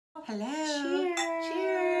Hello.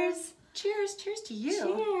 Cheers. Cheers. Cheers to you.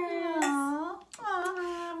 Cheers. Aww.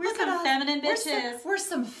 We're some feminine bitches. We're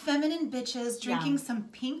some feminine bitches drinking some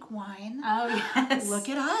pink wine. Oh, yes. Look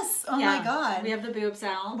at us. Oh, my God. We have the boobs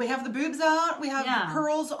out. We have the boobs out. We have the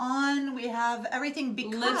pearls on. We have everything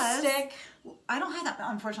because... Lipstick. I don't have that.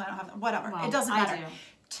 Unfortunately, I don't have that. Whatever. Well, it doesn't matter. I do.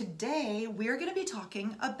 Today, we're going to be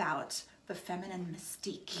talking about the feminine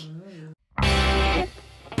mystique.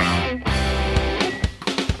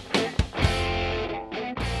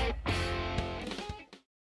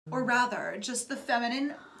 Or rather, just the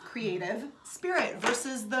feminine creative spirit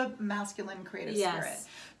versus the masculine creative spirit.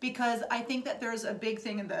 Because I think that there's a big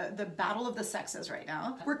thing in the battle of the sexes right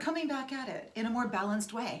now. We're coming back at it in a more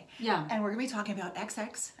balanced way. Yeah. And we're going to be talking about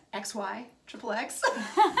XX, XY, XXX,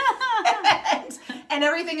 and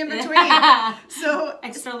everything in between. So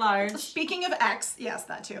extra large. Speaking of X, yes,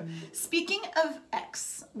 that too. Speaking of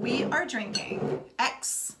X, we are drinking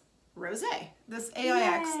X Rosé. This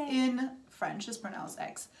AIX in French is pronounced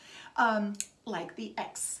X. Like the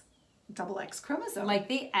X chromosome. Like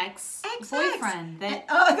the ex-boyfriend. The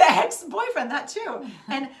ex-boyfriend, that too.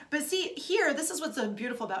 But see, here, this is what's so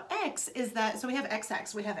beautiful about X is that, so we have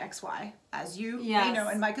XX, we have XY, as you may know,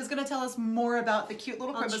 and Micah's going to tell us more about the cute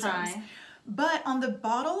little chromosomes. But on the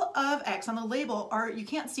bottle of X, on the label, you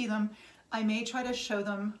can't see them. I may try to show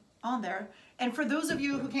them on there. And for those of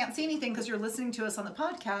you who can't see anything because you're listening to us on the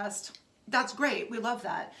podcast, that's great. We love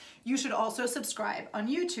that. You should also subscribe on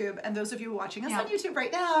YouTube. And those of you watching us on YouTube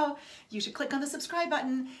right now, you should click on the subscribe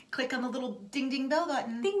button, click on the little ding ding bell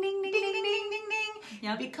button. Ding ding ding ding ding ding ding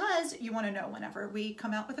ding. Because you want to know whenever we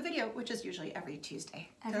come out with a video, which is usually every Tuesday.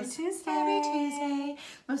 Every Tuesday. Every Tuesday.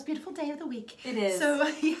 Most beautiful day of the week. It is. So,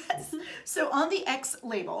 yes. So on the X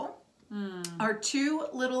label are two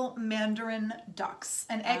little mandarin ducks.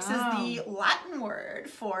 And X is the Latin word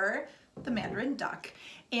for the mandarin duck.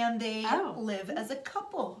 And they live as a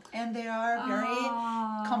couple, and they are very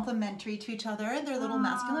complementary to each other. They're little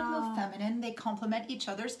masculine, little feminine. They complement each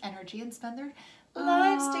other's energy and spend their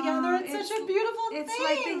lives together. It's such a beautiful thing. It's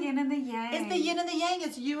like the yin and the yang. It's the yin and the yang.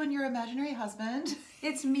 It's you and your imaginary husband.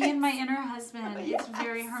 It's me and my inner husband. It's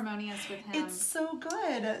very harmonious with him. It's so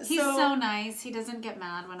good. He's so nice. He doesn't get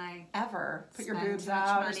mad when I put your boobs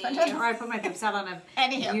out or I put my boobs out on a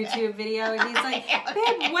YouTube video. He's like,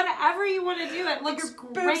 babe, whatever you want to do, it looks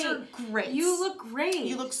great. Are great. You look great.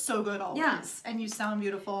 You look so good always. Yes. And you sound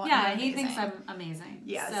beautiful. Yeah, he thinks I'm amazing.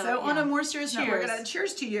 Yeah. So on a more serious note, we're gonna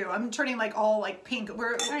cheers to you. I'm turning like all like pink.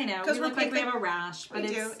 I know. We look like we have a rash, but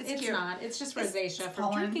it's not. It's just rosacea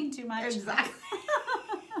from drinking too much. Exactly.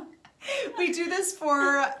 We do this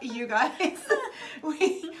for you guys.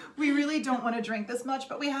 We really don't want to drink this much,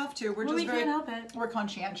 but we have to. We can't help it. We're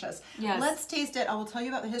conscientious. Yes. Let's taste it. I will tell you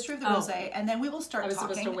about the history of the rosé, and then we will start talking. I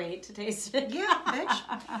was supposed to wait to taste it. Yeah,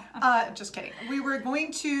 bitch. Just kidding. We were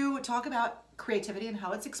going to talk about creativity and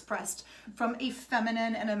how it's expressed from a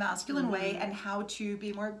feminine and a masculine way, and how to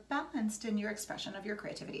be more balanced in your expression of your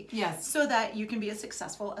creativity. Yes. So that you can be as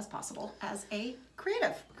successful as possible as a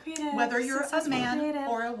creative. Whether you're a man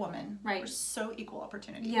or a woman. Right. We're so equal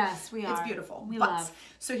opportunity. Yes, we are. It's beautiful. We love.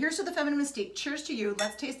 So here's to the feminine mystique. Cheers to you.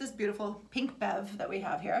 Let's taste this beautiful pink bev that we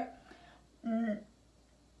have here.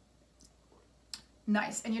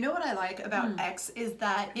 Nice. And you know what I like about X is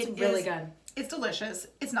that it's really good. It's delicious.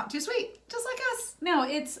 It's not too sweet, just like us. No,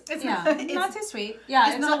 it's not too sweet.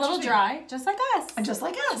 Yeah, it's a little dry, just like us. Just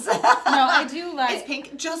like us. No, I do like. It's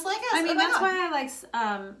pink, just like us. I mean, that's why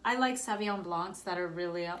I like Sauvignon Blancs that are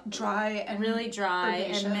really dry and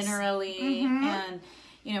herbaceous. And minerally, and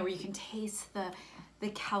where you can taste the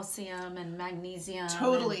calcium and magnesium.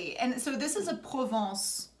 Totally. And so this is a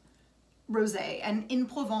Provence rosé, and in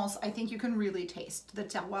Provence I think you can really taste the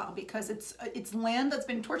terroir because it's land that's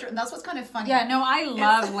been tortured, and that's what's kind of funny. Yeah, no, I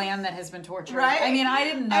love land that has been tortured. Right? I mean, I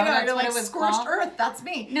didn't know that's what it was scorched called. earth. That's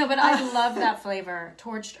me. No, but I love that flavor,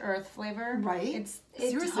 torched earth flavor. Right?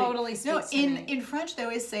 It totally speaks to me. In French they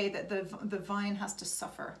always say that the vine has to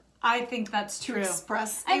suffer. I think that's true. To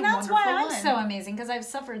express and that's why I'm wine. So amazing, because I've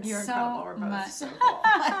suffered You're so incredible. We're both much. so cool.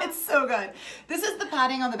 It's so good. This is the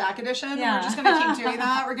patting on the back edition. Yeah. We're just going to keep doing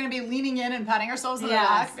that. We're going to be leaning in and patting ourselves on the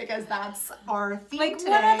back because that's our theme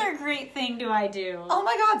today. What other great thing do I do? Oh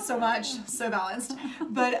my God, so much. So balanced.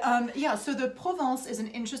 But yeah, so the Provence is an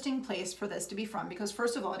interesting place for this to be from because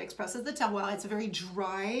first of all, it expresses the terroir. It's a very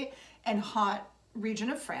dry and hot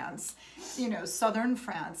region of France, southern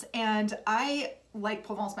France. And I like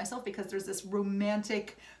Provence myself because there's this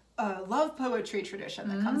romantic love poetry tradition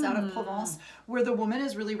that comes out of Provence, where the woman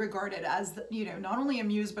is really regarded as, not only a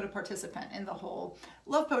muse, but a participant in the whole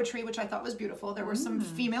love poetry, which I thought was beautiful. There were some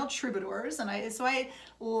female troubadours, and so I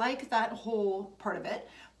like that whole part of it.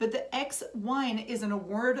 But the X wine is an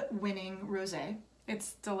award-winning rosé.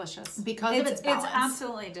 It's delicious because of its balance. It's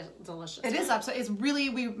absolutely delicious. It is absolutely. It's really,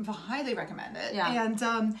 we highly recommend it. Yeah.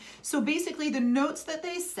 And so basically, the notes that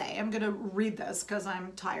they say, I'm gonna read this because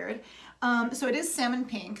I'm tired. So it is salmon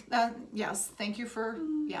pink. Yes, thank you for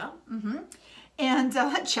And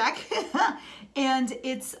check. And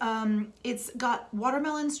it's got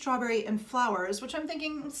watermelon, strawberry, and flowers, which I'm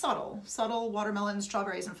thinking subtle watermelon,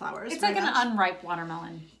 strawberries, and flowers. It's like an unripe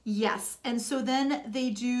watermelon. Yes. And so then they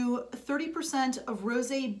do 30% of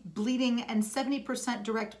rosé bleeding and 70%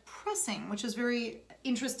 direct pressing, which is very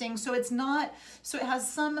interesting. So it's not, so it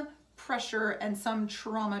has some pressure and some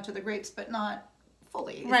trauma to the grapes, but not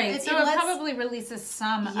fully. Right. It probably releases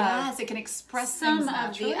some. Yes, it can express some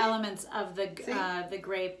of the elements of the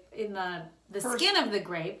grape in the skin of the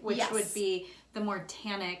grape, which would be the more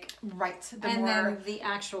tannic, right? Then the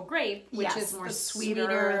actual grape, which is more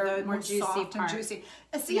sweeter, the more juicy soft part. And juicy.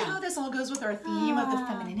 And see how this all goes with our theme of the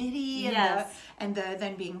femininity and the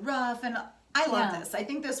then being rough. And I love this. I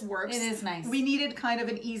think this works. It is nice. We needed kind of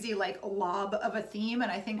an easy lob of a theme, and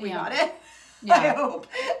I think we got it. Yeah. I hope.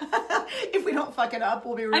 If we don't fuck it up,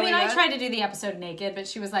 we'll be really good. I tried to do the episode naked, but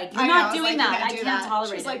she was like, you're not doing that. I can't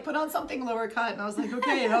tolerate it. She's like, put on something lower cut. And I was like,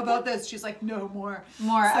 okay, how about this? She's like, no, more.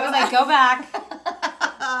 More. So I was like, go back.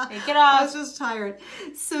 Take it off. I was just tired.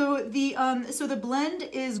 So the blend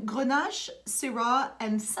is Grenache, Syrah,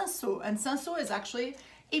 and Cinsault. And Cinsault is actually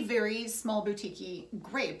a very small boutique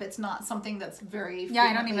grape. It's not something that's very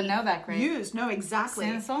I don't even know that grape. Used. No, exactly.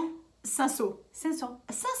 Cinsault?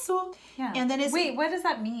 Cinsault. Yeah. And then wait, what does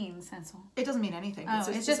that mean, Cinsault? It doesn't mean anything. Oh,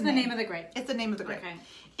 it's just the name of the grape. It's the name of the grape. Okay.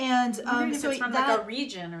 And so it's from like a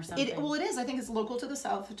region or something. It is. I think it's local to the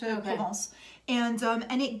south, to Provence. And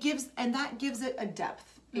that gives it a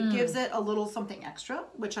depth. It gives it a little something extra,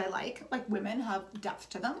 which I like. Like women have depth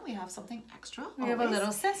to them. We have something extra. We have a little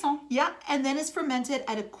Cinsault. Yeah, and then it's fermented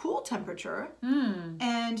at a cool temperature.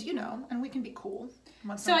 And and we can be cool.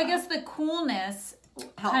 So I guess the coolness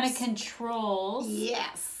kind of controls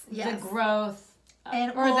the growth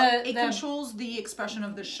and it controls the expression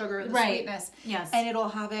of the sugar and the sweetness. Yes. And it'll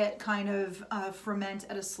have it kind of ferment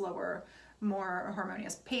at a slower, more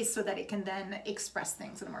harmonious pace so that it can then express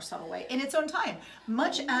things in a more subtle way in its own time.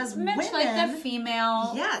 Much women, like the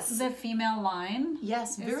female line.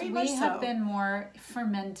 Yes, very much so. We have been more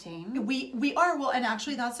fermenting. We are, well, and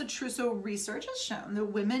actually that's true. So research has shown that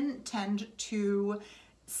women tend to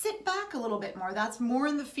sit back a little bit more. That's more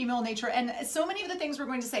in the female nature. And so many of the things we're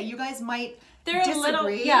going to say, you guys might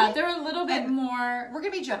disagree. They're a little bit more. We're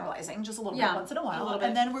going to be generalizing just a little bit once in a while.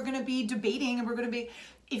 And then we're going to be debating, and we're going to be,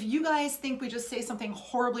 if you guys think we just say something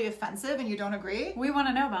horribly offensive and you don't agree, we want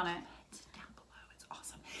to know about it. It's down below. It's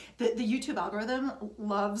awesome. The YouTube algorithm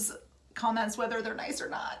loves comments whether they're nice or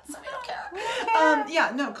not, so we don't care.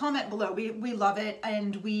 Comment below. We love it,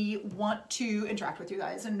 and we want to interact with you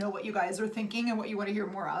guys and know what you guys are thinking and what you want to hear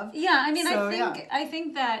more of. I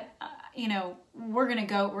think that we're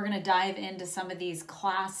gonna dive into some of these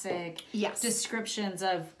classic descriptions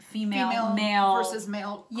of female male versus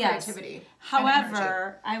male creativity.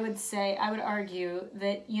 However, I would argue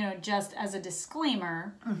that, just as a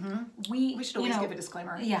disclaimer, we should always give a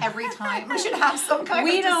disclaimer every time. We should have some kind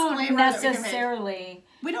of disclaimer.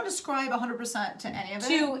 We don't ascribe 100% to any of it.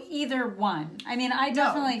 To either one. I mean, I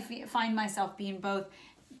definitely find myself being both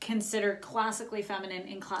considered classically feminine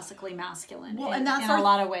and classically masculine in a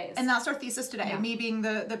lot of ways. And that's our thesis today. Yeah. Me being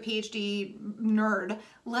the PhD nerd,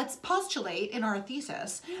 let's postulate in our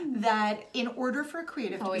thesis that in order for a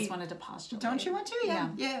creative always wanted to postulate. Don't you want to?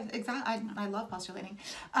 Yeah, exactly. I love postulating.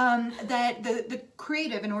 That the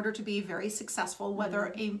creative, in order to be very successful,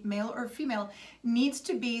 whether a male or female, needs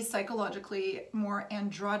to be psychologically more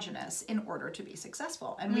androgynous in order to be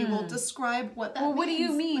successful. And we will describe what that means. Well, what do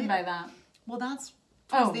you mean by that? Well, that's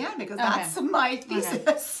towards the end, because that's my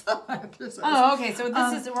thesis. Okay. So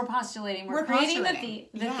this is, we're postulating. We're creating the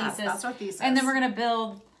thesis. That's our thesis. And then we're going to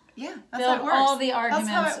build all the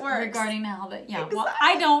arguments regarding how that. Yeah. Exactly. Well,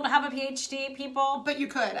 I don't have a PhD, people. But you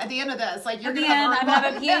could at the end of this. Like you're at the end, I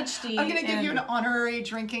have a PhD. I'm going to give you an honorary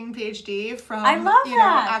drinking PhD from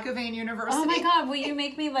Akhavein University. Oh my God! Will you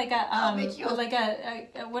make me like a I'll make you like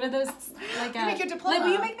a what are those like a? Make your diploma. Like,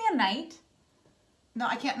 will you make me a knight? No,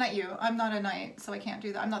 I can't knight you. I'm not a knight, so I can't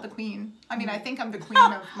do that. I'm not the queen. I mean, I think I'm the queen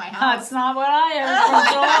of my house. That's not what I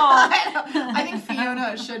heard from Joel. I think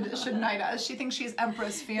Fiona should knight us. She thinks she's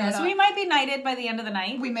Empress Fiona. Yes, we might be knighted by the end of the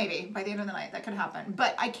night. We may be by the end of the night. That could happen.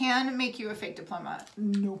 But I can make you a fake diploma.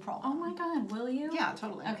 No problem. Oh my God, will you? Yeah,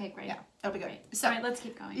 totally. Okay, great. Yeah, that'll be good. Great. So, all right, let's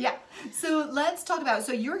keep going. Yeah. So let's talk about,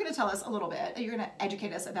 so you're going to tell us a little bit. You're going to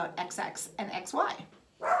educate us about XX and XY.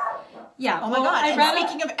 Yeah. Oh my God. And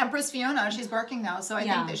speaking of Empress Fiona, she's barking now, so I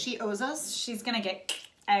think that she owes us. She's gonna get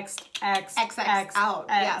XX out.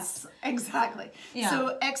 Yes, exactly. Yeah.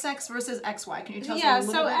 So XX versus XY. Can you tell us a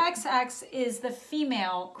little bit? Yeah, so XX is the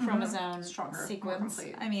female chromosome sequence.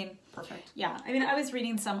 I mean, perfect. Yeah. I mean, I was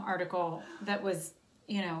reading some article that was,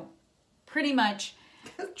 pretty much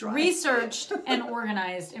researched and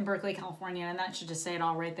organized in Berkeley, California, and that should just say it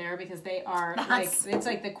all right there, because they are it's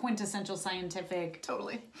like the quintessential scientific.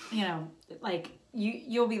 Totally. Like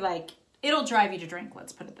you'll be like, it'll drive you to drink.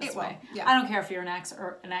 Let's put it this way. Yeah. I don't care if you're an X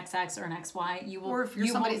or an XX or an XY. You will, or if you're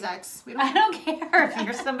somebody's X. I don't care if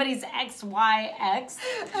you're somebody's XYX.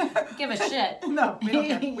 Give a shit. No, we don't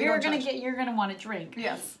care. You're gonna want to drink.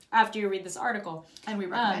 Yes. After you read this article, and we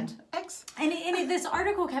recommend X. And this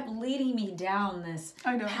article kept leading me down this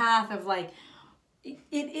path of like.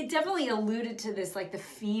 It definitely alluded to this, like the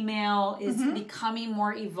female is becoming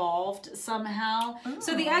more evolved somehow. Ooh.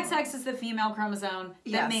 So the XX is the female chromosome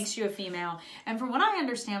that makes you a female. And from what I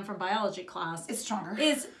understand from biology class, it's stronger.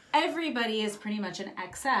 Is everybody is pretty much an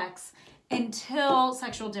XX until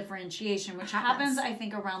sexual differentiation, which happens, I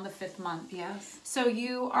think, around the 5th month. Yes. So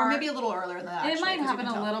you are... Or maybe a little earlier than that, actually. It might happen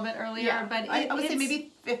a little bit earlier, but... I would say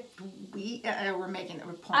maybe 5th week. We're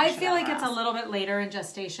I feel like it's a little bit later in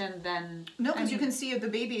gestation than... No, because you can see the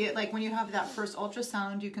baby, like when you have that first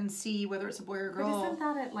ultrasound, you can see whether it's a boy or a girl. But isn't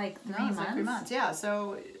that at like 3 months? Like 3 months, yeah.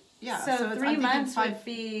 So 3 months would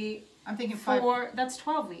be... I'm thinking 5... That's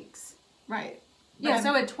 12 weeks. Right. Yeah,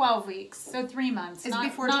 so at 12 weeks. So 3 months. It's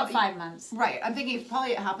not 5 months. Right. I'm thinking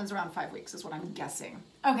probably it happens around 5 weeks is what I'm guessing.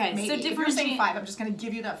 Okay. Maybe. So if you're saying 5, I'm just going to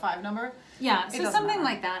give you that 5 number. Yeah. So something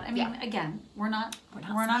like that. I mean, again, we're not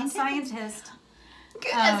scientists.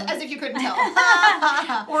 As if you couldn't tell.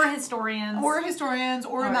 Or historians.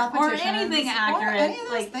 Or mathematicians. Or anything accurate. Or any of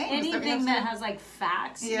those things. Anything that has like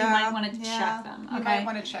facts, you might want to check them. Okay? You might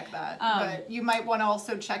want to check that. But you might want to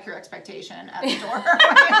also check your expectation at the door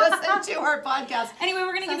when you listen to our podcast. Anyway,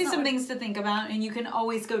 we're going to give you some things to think about, and you can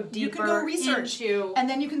always go deeper. You can go research. And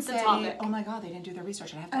then you can say, topic. oh my God, they didn't do their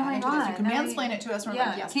research. I have to add into this. You can mansplain it to us. We're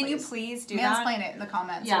like, yes, can you please do that? Mansplain it in the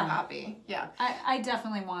comments. We're happy. Yeah. I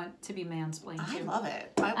definitely want to be mansplained too. I love it.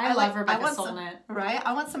 I love Rebecca Solnit. Right?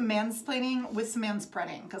 I want some mansplaining with some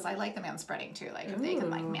manspreading, because I like the manspreading too. Like, if they can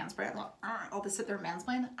like manspread, I'll just sit there and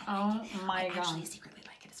mansplain. Oh my God. I actually secretly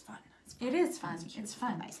like it. It's fun. It is fun. It's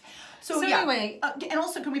fun. Nice. So anyway. And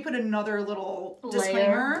also, can we put another little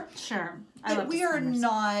disclaimer? Sure. We are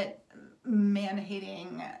not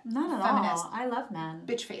man-hating not at feminist. All. I love men.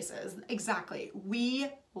 Bitch faces. Exactly. We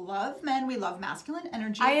love men. We love masculine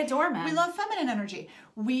energy. I adore men. We love feminine energy.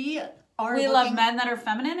 We love men that are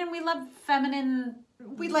feminine, and we love feminine.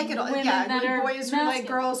 We like it all. Yeah, boys who like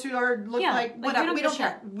girls who are like whatever. We don't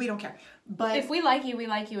care. We don't care. But if we like you,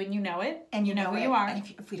 and you know it, and you know who you are. And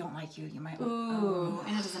if we don't like you, you might. Ooh,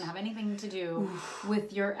 and it doesn't have anything to do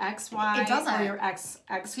with your XY. It doesn't. Or your X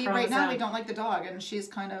See, right now we don't like the dog, and she's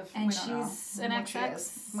kind of. And she's an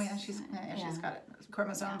XX. Well, she's got it.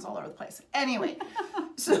 Chromosomes all over the place. Anyway,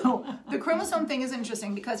 so the chromosome thing is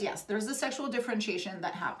interesting because yes, there's a sexual differentiation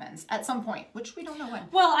that happens at some point, which we don't know when.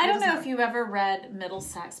 Well, I don't know if you've ever read Middle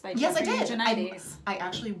Sex by Jeffrey Eugenides. I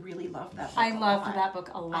actually really loved that book. I loved that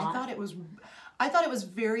book a lot. I thought it was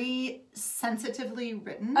very sensitively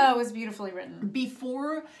written. Oh, it was beautifully written.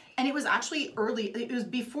 And it was actually early. It was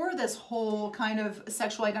before this whole kind of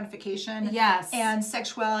sexual identification. Yes. And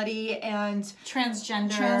sexuality and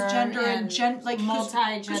transgender and like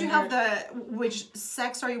multi-gender. Because you have which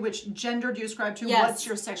sex are you, which gender do you ascribe to? Yes. What's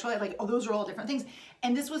your sexuality? Like, those are all different things.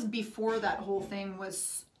 And this was before that whole thing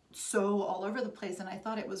was so all over the place, and I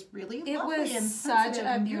thought it was really lovely and such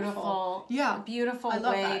a beautiful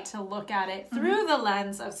way to look at it through the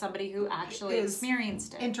lens of somebody who actually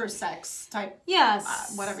experienced it. Intersex type,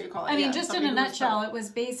 whatever you call it. I mean, just in a nutshell, it was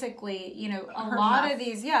basically, a lot of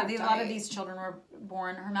these children were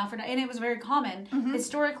born hermaphrodite, and it was very common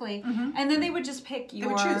historically. And then they would just pick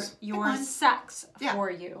your sex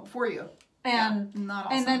for you. And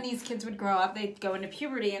not and then these kids would grow up, they'd go into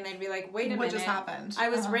puberty, and they'd be like, wait a minute. What just happened? I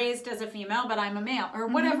was raised as a female, but I'm a male. Or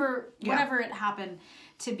whatever it happened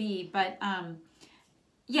to be. But,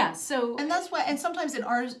 so... And that's why, and sometimes in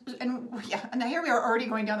ours, and here we are already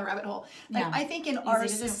going down the rabbit hole. Like, I think in our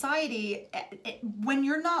society, when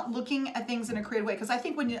you're not looking at things in a creative way, because I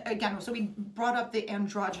think so we brought up the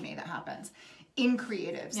androgyny that happens in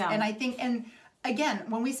creatives. Yeah. And I think, and again,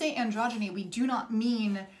 when we say androgyny, we do not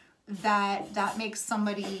mean that makes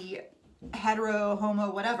somebody hetero,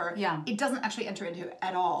 homo, whatever. Yeah. It doesn't actually enter into it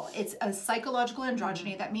at all. It's a psychological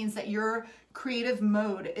androgyny. That means that your creative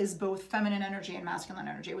mode is both feminine energy and masculine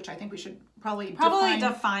energy, which I think we should probably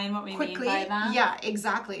define what we mean by that. Yeah,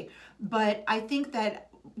 exactly. But I think that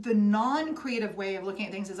the non-creative way of looking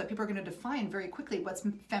at things is that people are going to define very quickly what's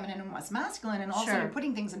feminine and what's masculine, and also you're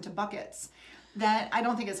putting things into buckets that I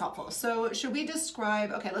don't think is helpful. So should we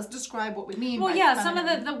describe, okay, let's describe what we mean by some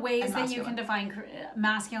of the ways that you can define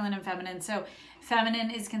masculine and feminine. So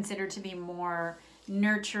feminine is considered to be more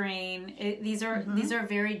nurturing. These are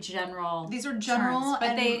very general. These are general, terms,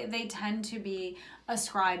 but they tend to be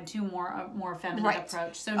ascribed to a more feminine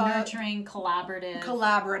approach. So nurturing,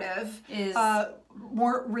 collaborative is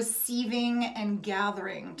more receiving and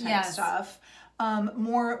gathering type stuff.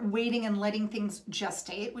 More waiting and letting things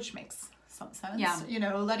gestate, which makes some sense. Yeah. You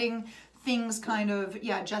know, letting things kind of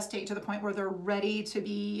gestate to the point where they're ready to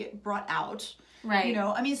be brought out. Right. You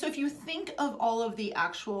know, I mean, so if you think of all of the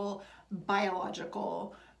actual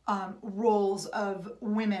biological roles of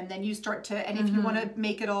women, then you start to, and if you want to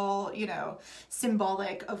make it all, you know,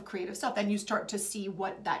 symbolic of creative stuff, then you start to see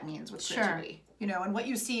what that means with creativity, you know, and what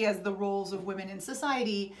you see as the roles of women in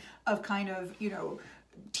society of kind of, you know,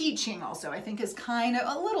 teaching also, I think is kind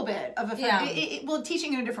of a little bit of a, well,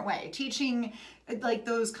 teaching in a different way, teaching like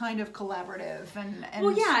those kind of collaborative and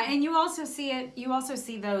well, yeah, and you also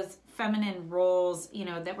see those feminine roles, you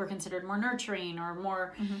know, that were considered more nurturing or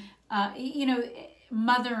more, you know,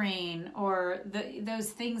 mothering, or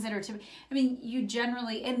those things that are I mean, you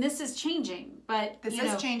generally, and this is changing, but this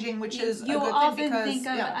is changing, which is you'll often think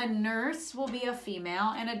of a nurse will be a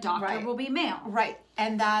female and a doctor will be male. Right.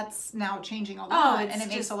 And that's now changing a lot, and it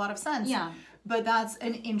makes a lot of sense. Yeah. But that's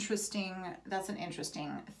an interesting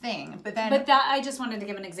thing. But that I just wanted to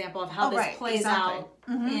give an example of how this plays out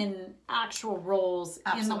in actual roles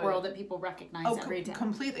in the world that people recognize every day.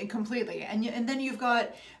 Completely. And then you've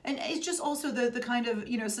got, and it's just also the kind of,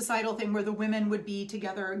 you know, societal thing where the women would be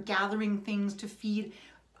together gathering things to feed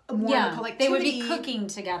more of a collectivity. They would be cooking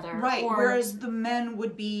together. Right. Whereas the men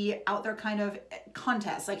would be out there kind of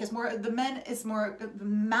contests. Like the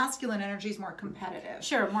masculine energy is more competitive.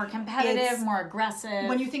 Sure, more competitive, more aggressive.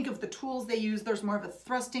 When you think of the tools they use, there's more of a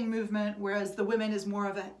thrusting movement, whereas the women is more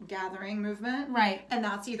of a gathering movement. Right. And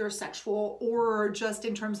that's either sexual or just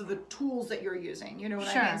in terms of the tools that you're using. You know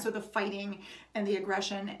what I mean? So the fighting and the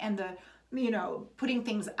aggression and the, you know, putting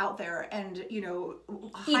things out there and, you know,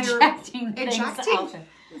 ejecting things out there.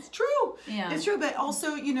 It's true. Yeah. It's true, but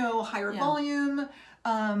also, you know, higher volume,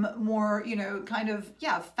 more, you know, kind of,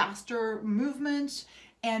 faster movement,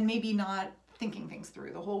 and maybe not thinking things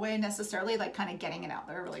through the whole way necessarily, like kind of getting it out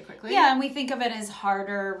there really quickly. Yeah, and we think of it as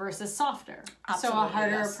harder versus softer. Absolutely, so a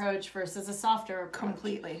harder approach versus a softer approach.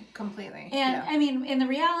 Completely. And I mean, and the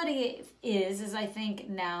reality is I think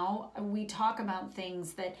now we talk about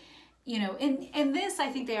things that, you know, in this, I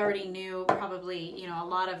think they already knew probably, you know, a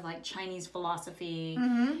lot of like Chinese philosophy,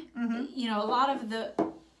 you know, a lot of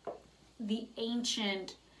the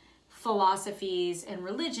ancient philosophies and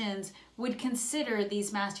religions would consider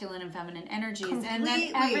these masculine and feminine energies. Completely. And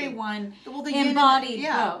then everyone embodied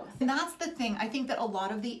both. And that's the thing. I think that a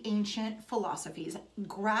lot of the ancient philosophies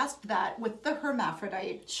grasped that with the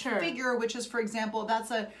hermaphrodite figure, which is, for example, that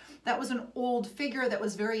was an old figure that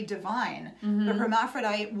was very divine. The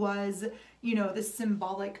hermaphrodite was, you know, this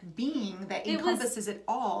symbolic being that encompasses it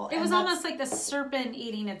all. It was almost like the serpent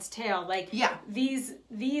eating its tail. Like, these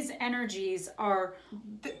energies are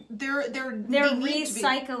they're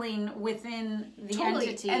recycling within the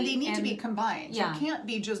entity, and they need to be combined. You can't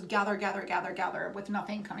be just gather with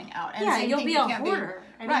nothing coming out. And you'll be a hoarder.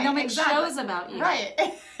 I mean, they'll make shows about you. Right,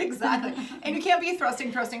 exactly. And you can't be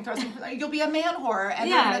thrusting. You'll be a man whore. And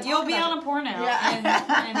you'll be on a porno. And,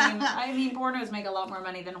 I mean, pornos make a lot more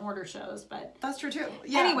money than hoarder shows, but that's true too.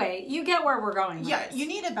 Anyway, you get where we're going with this. You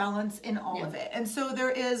need a balance in all of it. And so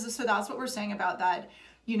that's what we're saying about that,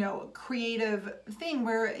 you know, creative thing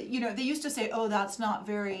where, you know, they used to say, oh, that's not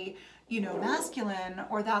very, you know, masculine,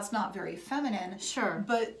 or that's not very feminine. Sure.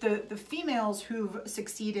 But the females who've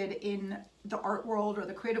succeeded in the art world or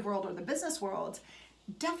the creative world or the business world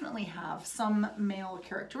definitely have some male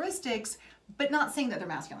characteristics, but not saying that they're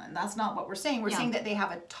masculine. That's not what we're saying. We're saying that they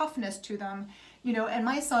have a toughness to them. You know, and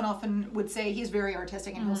my son often would say, he's very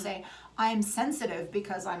artistic, and he'll say, I'm sensitive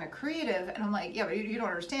because I'm a creative. And I'm like, yeah, but you don't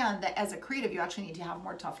understand that as a creative, you actually need to have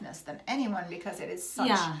more toughness than anyone, because it is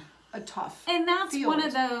such a tough And that's field. One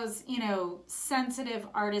of those, you know, sensitive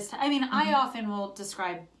artists. I mean, I often will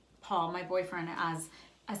describe Paul, my boyfriend, as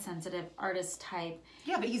a sensitive artist type.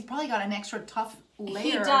 Yeah, but he's probably got an extra tough layer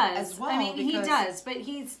he does. as well. I mean, he does, but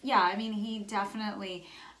he definitely...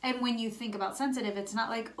 And when you think about sensitive, it's not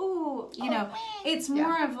like, oh, you know, it's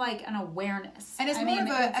more of like an awareness. And it's more of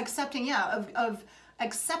a accepting, of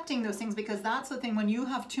accepting those things, because that's the thing. When you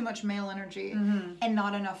have too much male energy and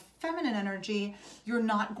not enough feminine energy, you're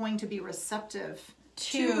not going to be receptive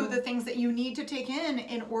to the things that you need to take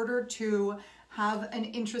in order to have an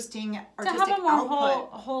interesting artistic to have a more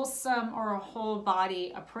output. wholesome or a whole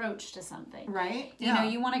body approach to something. Right. You know,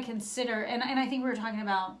 you want to consider, and I think we were talking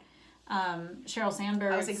about Sheryl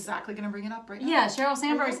Sandberg. I was exactly going to bring it up right now. Yeah, Sheryl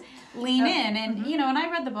Sandberg's Lean In. And, you know, and I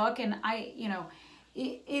read the book, and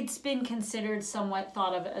it's been considered somewhat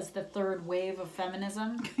thought of as the third wave of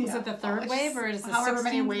feminism. Is it the third wave, or is it the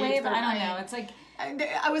 16th wave? I don't know. It's like...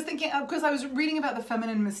 I was thinking, because I was reading about the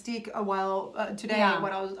feminine mystique a while today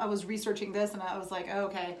when I was researching this, and I was like, oh,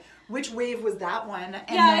 okay, which wave was that one?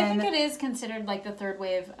 And I think it is considered like the third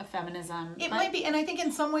wave of feminism. It might be, and I think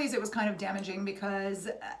in some ways it was kind of damaging because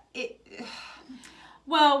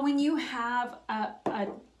well, when you have a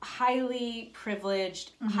highly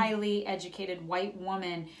privileged, highly educated white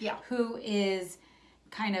woman who is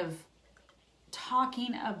kind of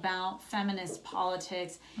talking about feminist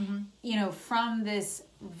politics, you know, from this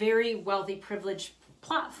very wealthy, privileged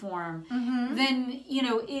platform, then, you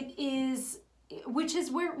know, it is, which is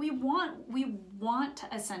where we want to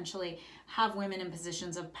essentially have women in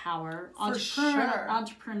positions of power,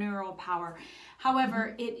 entrepreneurial power.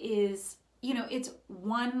 However, it is, you know, it's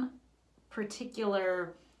one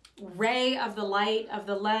particular ray of the light of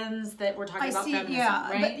the lens that we're talking about feminism,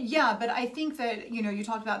 right? But I think that, you know, you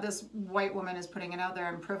talked about this white woman is putting it out there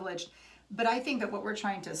and privileged, but I think that what we're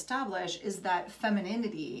trying to establish is that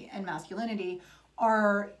femininity and masculinity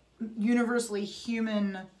are universally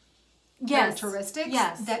human characteristics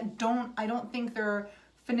that I don't think they're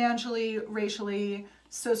financially, racially,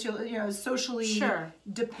 socially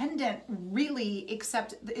dependent really,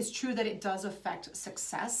 except it's true that it does affect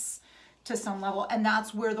success to some level, and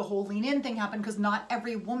that's where the whole lean in thing happened, because not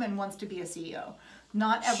every woman wants to be a CEO.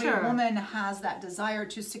 Not every woman has that desire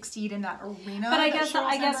to succeed in that arena. But I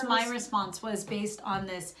guess my response was based on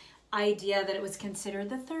this idea that it was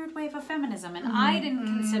considered the third wave of feminism, and I didn't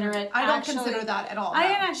consider it. I don't consider that at all. I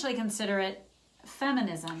didn't actually consider it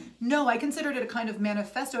feminism. No, I considered it a kind of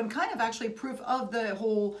manifesto and kind of actually proof of the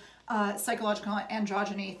whole psychological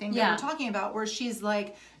androgyny thing that we're talking about, where she's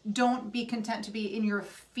like, don't be content to be in your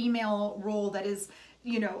female role that is,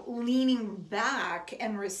 you know, leaning back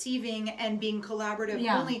and receiving and being collaborative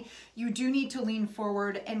only. You do need to lean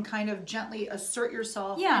forward and kind of gently assert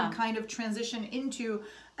yourself and kind of transition into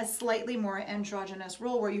a slightly more androgynous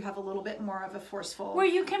role where you have a little bit more of a forceful... Where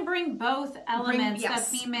you can bring both elements, the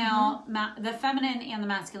female, the feminine and the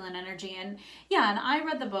masculine energy. And and I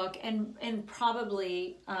read the book, and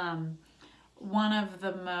probably one of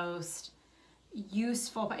the most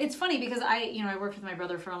useful... It's funny because I worked with my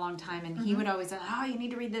brother for a long time, and he would always say, oh, you need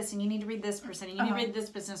to read this, and you need to read this person, and you need to read this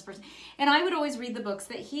business person. And I would always read the books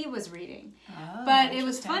that he was reading. But it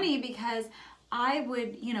was funny because... I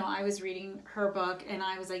was reading her book, and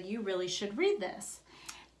I was like, you really should read this.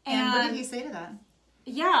 And what did he say to that?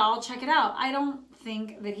 Yeah, I'll check it out. I don't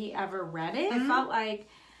think that he ever read it. It felt like,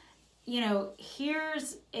 you know,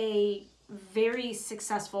 here's a very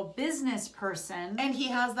successful business person. And he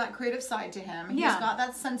has that creative side to him. He's got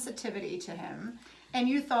that sensitivity to him. And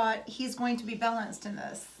you thought he's going to be balanced in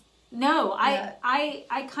this. No,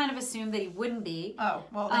 I kind of assumed that he wouldn't be. Oh,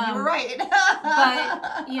 well, then you were right.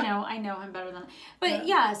 But, you know, I know him better than... But,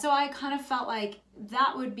 so I kind of felt like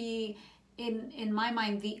that would be, in my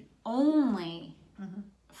mind, the only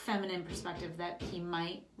feminine perspective that he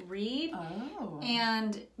might read. Oh.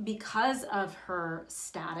 And because of her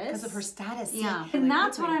status. Because of her status. Yeah. And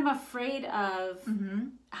that's what I'm afraid of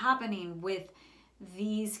happening with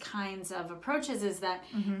these kinds of approaches, is that,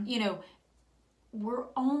 you know, we're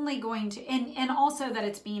only going to, and also that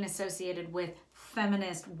it's being associated with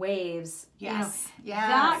feminist waves. Yes.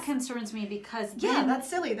 That concerns me, because that's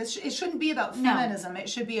silly. It shouldn't be about feminism. It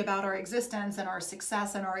should be about our existence and our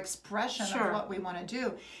success and our expression of what we want to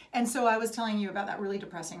do. And so I was telling you about that really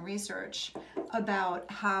depressing research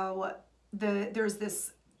about how there's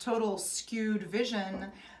this total skewed vision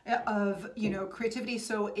of, you know, creativity.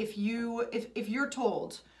 So if you're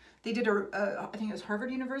told, they did I think it was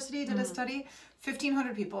Harvard University did a study,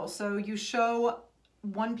 1,500 people. So you show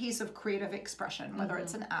one piece of creative expression, whether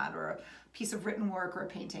it's an ad or a piece of written work or a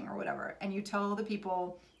painting or whatever, and you tell the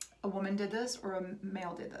people a woman did this or a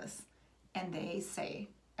male did this, and they say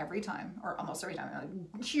every time, or almost every time,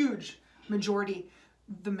 a huge majority,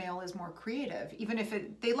 the male is more creative, even if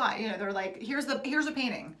they lie. You know, they're like, here's a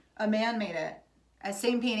painting, a man made it, a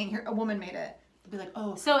same painting, here a woman made it. They'll be like,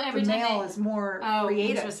 oh, so every the male is more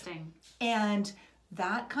creative. Interesting. And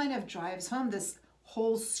that kind of drives home this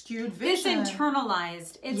whole skewed vision. It's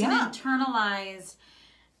internalized. It's an internalized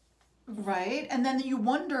Right? And then you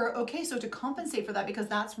wonder, okay, so to compensate for that, because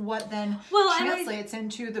that's what then translates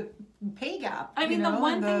into the pay gap. I mean, the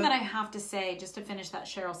one thing that I have to say, just to finish that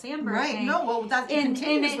Sheryl Sandberg thing. No, well, that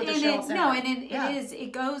continues with the Sheryl Sandberg. No, and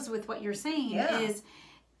it goes with what you're saying is,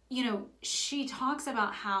 you know, she talks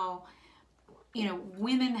about how, you know,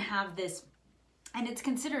 women have this, and it's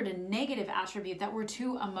considered a negative attribute, that we're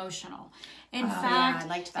too emotional. In fact, I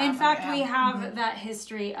liked that we have that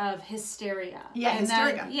history of hysteria. Yeah,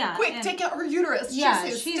 hysteria. Quick, take out her uterus. Yeah,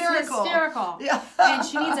 she's hysterical. Yeah. And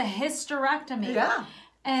she needs a hysterectomy. Yeah.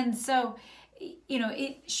 And so, you know,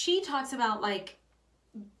 she talks about like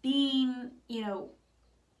being, you know,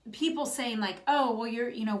 people saying like, oh, well,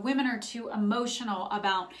 you know, women are too emotional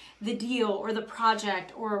about the deal or the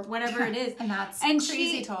project or whatever it is. And that's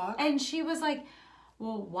crazy talk. And she was like,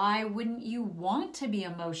 well, why wouldn't you want to be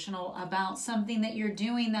emotional about something that you're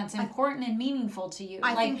doing that's important and meaningful to you?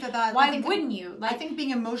 I think that why wouldn't you? I think being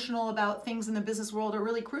emotional about things in the business world are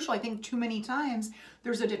really crucial. I think too many times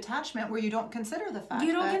there's a detachment where you don't consider the fact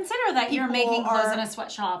that you're making clothes in a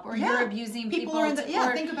sweatshop, or you're abusing people or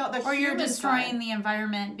think about the or you're human destroying side. the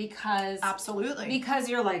environment because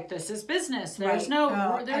you're like, this is business. There's no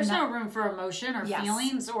room for emotion or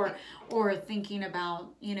feelings or thinking about,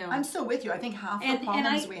 you know. I'm still with you. I think half the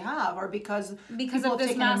problems we have are because of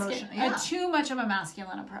this too much of a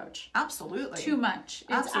masculine approach. Absolutely. Too much.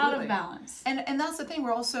 It's out of balance. And that's the thing.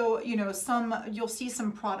 We're also, you know, you'll see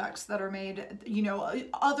some products that are made, you know,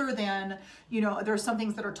 other than, you know, there's some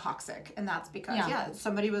things that are toxic, and that's because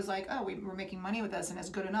somebody was like, oh, we're making money with this and it's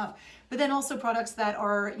good enough. But then also products that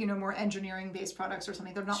are, you know, more engineering based products or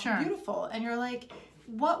something, they're not beautiful, and you're like,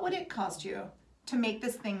 what would it cost you to make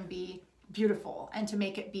this thing be beautiful and to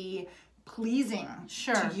make it be pleasing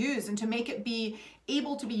to use and to make it be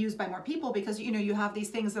able to be used by more people? Because, you know, you have these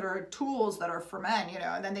things that are tools that are for men, you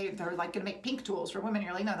know, and then they're like going to make pink tools for women.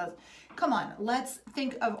 You're like, no, come on, let's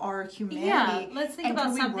think of our humanity. Yeah, let's think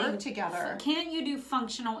about something. We work together. Can't you do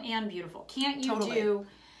functional and beautiful? Can't you do...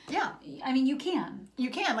 Yeah. I mean, you can. You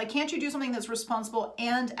can. Like, can't you do something that's responsible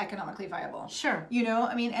and economically viable? Sure. You know,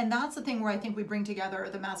 I mean, and that's the thing where I think we bring together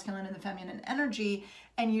the masculine and the feminine energy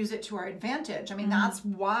and use it to our advantage. I mean, that's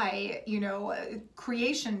why, you know,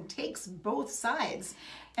 creation takes both sides.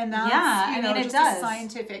 And that's, you know, just a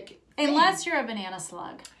scientific thing. Unless you're a banana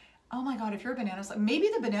slug. Oh my God, if you're a banana slug, maybe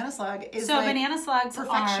the banana slug is so like banana slugs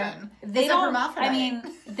perfection. They don't, hermaphrodite. I mean,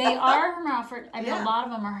 they are hermaphrodite. I mean, a lot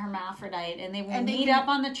of them are hermaphrodite, and they will meet up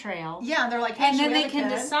on the trail. Yeah, and they're like, hey, and then they can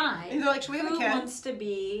decide. They're like, should we have a kid? Who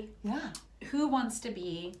wants to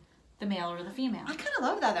be the male or the female? I kind of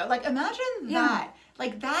love that though. Like, imagine that.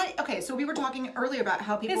 Like that. Okay, so we were talking earlier about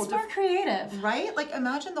how people. It's more creative, right? Like,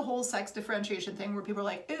 imagine the whole sex differentiation thing where people are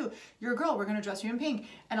like, "Ooh, you're a girl. We're gonna dress you in pink,"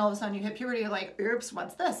 and all of a sudden you hit puberty. You're like, "Oops,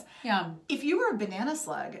 what's this?" Yeah. If you were a banana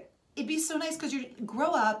slug, it'd be so nice because you grow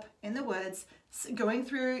up in the woods, going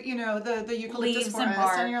through, you know, the eucalyptus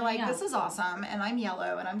forest, and you're like, this is awesome, and I'm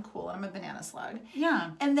yellow, and I'm cool, and I'm a banana slug.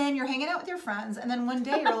 Yeah. And then you're hanging out with your friends, and then one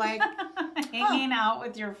day you're like, hanging out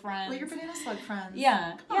with your friends. Well, your banana slug friends.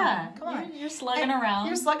 Yeah. Come on. You're slugging around.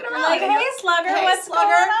 You're slugging around. You're like, hey, slugger, what's going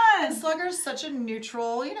on? And slugger's such a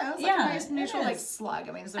neutral, you know, it's like a nice neutral, like, slug.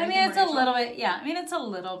 I mean, is there anything it's a little bit, I mean, it's a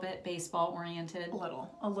little bit baseball oriented.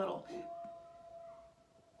 A little.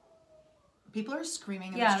 People are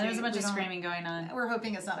screaming in the street. There's a bunch of screaming going on. We're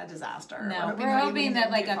hoping it's not a disaster. No, we're hoping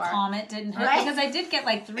that like a comet didn't hit. Because I did get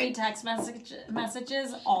like 3 text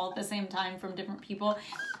messages all at the same time from different people.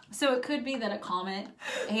 So it could be that a comet,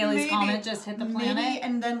 Halley's comet, just hit the planet. Maybe,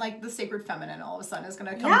 and then like the sacred feminine all of a sudden is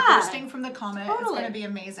going to come bursting from the comet. Totally. It's going to be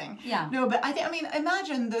amazing. Yeah. No, but I mean,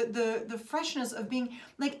 imagine the freshness of being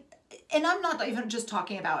like, and I'm not even just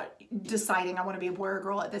talking about deciding I want to be a boy or a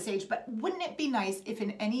girl at this age, but wouldn't it be nice if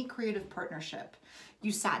in any creative partnership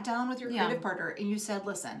you sat down with your creative partner and you said,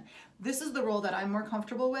 listen, this is the role that I'm more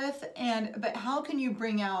comfortable with, but how can you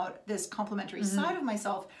bring out this complementary side of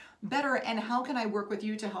myself better, and how can I work with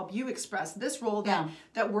you to help you express this role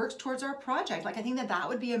that works towards our project? Like, I think that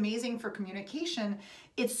would be amazing for communication.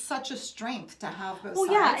 It's such a strength to have both sides.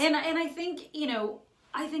 Well, yeah, and I think, you know,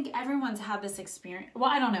 I think everyone's had this experience. Well,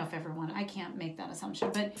 I don't know if everyone. I can't make that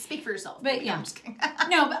assumption, but speak for yourself. But I'm just kidding.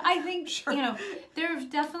 No, but I think you know there've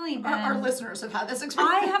definitely been. Our listeners have had this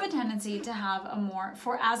experience. I have a tendency to have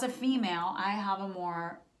as a female, I have a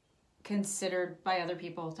more considered by other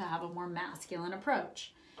people to have a more masculine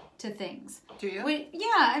approach to things. Do you?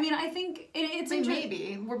 I mean, I think it's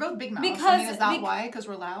maybe we're both big mouths. Is that why? Because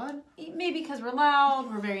we're loud? Maybe because we're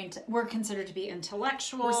loud. We're considered to be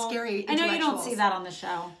intellectual. We're scary. I know you don't see that on the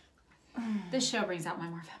show. This show brings out my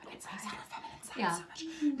more feminine side. so much.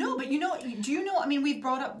 No, but do you know, I mean, we've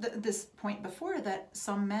brought up this point before that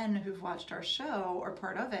some men who've watched our show are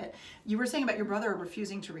part of it. You were saying about your brother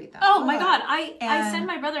refusing to read that. Oh my God. I sent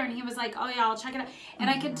my brother and he was like, oh yeah, I'll check it out. And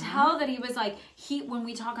I could tell that he was like, when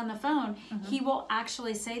we talk on the phone, he will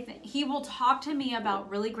actually say he will talk to me about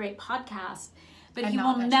really great podcasts, but he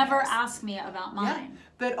will never ask me about mine. Yeah.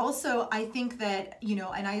 But also, I think that,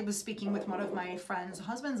 and I was speaking with one of my friend's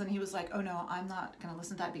husbands, and he was like, oh no, I'm not going to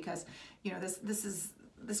listen to that because,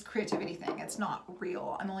 this creativity thing, it's not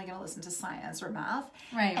real. I'm only going to listen to science or math.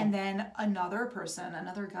 Right. And then another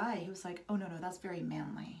guy, he was like, oh no, that's very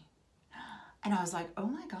manly. And I was like, oh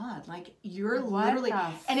my God, like you're literally,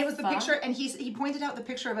 and it was the picture, and he pointed out the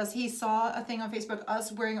picture of us. He saw a thing on Facebook,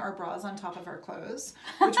 us wearing our bras on top of our clothes,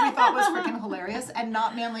 which we thought was freaking hilarious and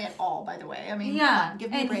not manly at all, by the way. I mean, come on,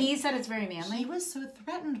 give me a break. And he said it's very manly. He was so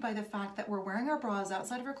threatened by the fact that we're wearing our bras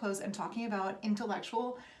outside of our clothes and talking about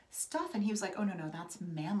intellectual stuff. And he was like, oh no, that's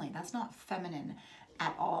manly. That's not feminine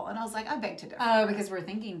at all. And I was like, I beg to differ. Oh, because we're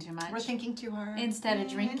thinking too much. We're thinking too hard. Instead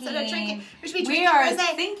of drinking. We are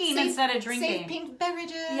thinking instead of drinking. Safe pink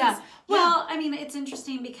beverages. Yeah. Well, I mean, it's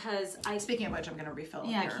interesting because Speaking of which, I'm going to refill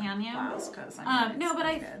can you? Glass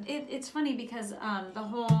it's funny because the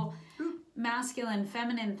whole masculine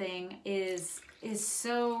feminine thing is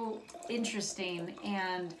so interesting,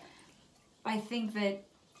 and I think that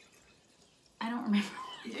I don't remember.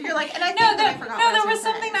 You're like, and I think I forgot. No,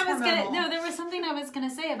 there was something I was gonna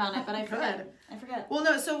say about it, but I forgot. Well,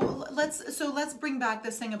 no. So let's bring back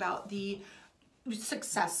this thing about the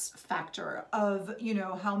success factor of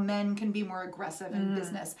how men can be more aggressive in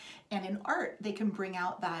business and in art. They can bring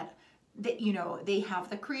out that they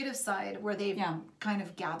have the creative side where they've kind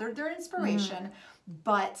of gathered their inspiration,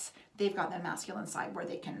 but they've got that masculine side where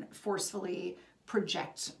they can forcefully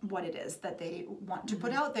project what it is that they want to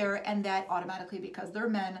put out there, and that automatically, because they're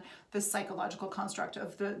men, the psychological construct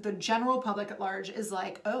of the general public at large is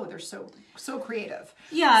like, oh, they're so creative.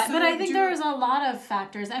 Yeah, but I think there's a lot of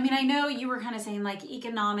factors. I mean, I know you were kind of saying like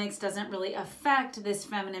economics doesn't really affect this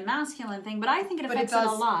feminine masculine thing, but I think it affects it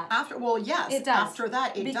a lot. It does. After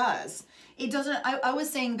that, it does. It doesn't. I was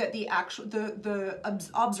saying that the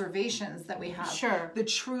observations that we have, the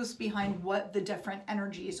truth behind what the different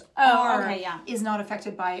energies are, is not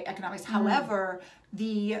affected by economics. However,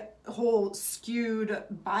 the whole skewed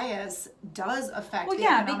bias does affect the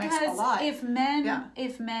economics a lot. If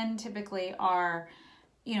men typically are,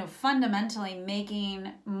 fundamentally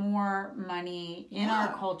making more money in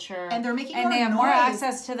our culture, and they're making and they have more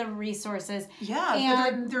access to the resources,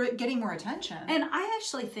 and they're getting more attention. And I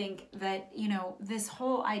actually think that this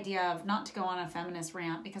whole idea of, not to go on a feminist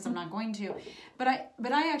rant because I'm not going to, but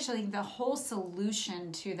I actually think the whole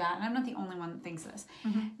solution to that, and I'm not the only one that thinks this,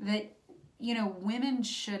 that women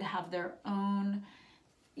should have their own,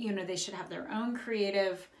 they should have their own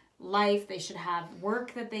creative life. They should have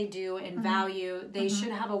work that they do and value. They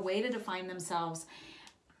should have a way to define themselves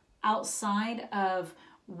outside of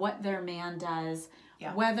what their man does,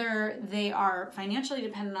 whether they are financially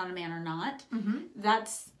dependent on a man or not.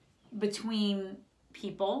 That's between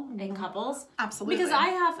people and couples. Absolutely. Because I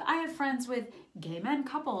have friends with gay men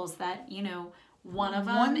couples that, one of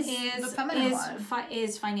them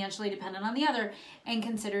is financially dependent on the other and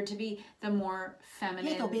considered to be the more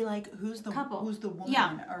feminine. Yeah, they'll be like, who's the couple? Who's the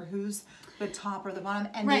woman, or who's the top or the bottom,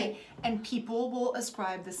 and and people will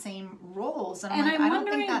ascribe the same roles, and I'm I don't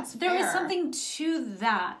think that's fair. There is something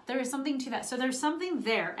to that. So there's something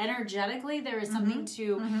there energetically. There is something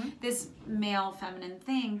to this male feminine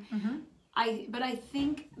thing. But I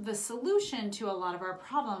think the solution to a lot of our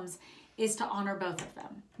problems is to honor both of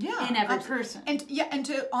them in every person. And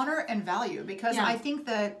to honor and value, because I think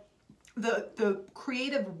that the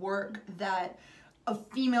creative work that a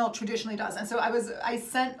female traditionally does. And so I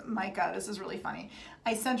sent Micah, this is really funny.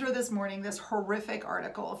 I sent her this morning this horrific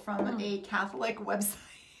article from a Catholic website.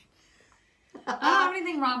 I don't have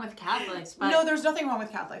anything wrong with Catholics, but no, there's nothing wrong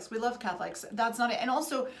with Catholics. We love Catholics. That's not it. And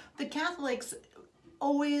also the Catholics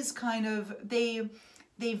always kind of they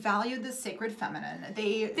value the sacred feminine.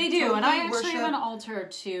 They do, totally, and I actually have an altar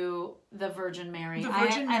to the Virgin Mary. The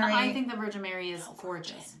Virgin Mary, and I think the Virgin Mary is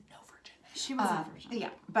gorgeous. No virgin. She wasn't a virgin. Yeah,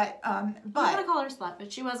 but I'm not gonna call her slut,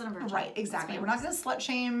 but she wasn't a virgin. Right, exactly. We're not gonna slut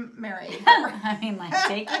shame Mary. I mean, like,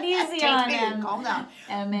 take it easy on him. Calm down.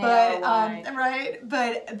 But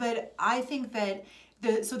I think that.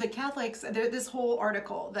 The Catholics, this whole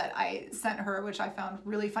article that I sent her, which I found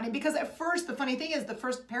really funny, because at first, the funny thing is, the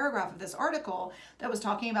first paragraph of this article that was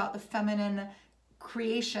talking about the feminine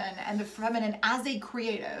creation and the feminine as a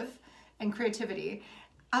creative and creativity,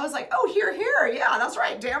 I was like, oh, here, yeah, that's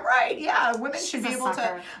right, damn right, yeah, women should be able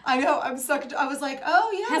to. I know, I'm sucked. I was like,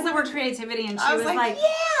 oh yeah, has the word creativity, and she was like,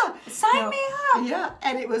 yeah, sign me up. Yeah,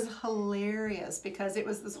 and it was hilarious because it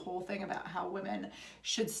was this whole thing about how women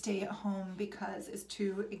should stay at home because it's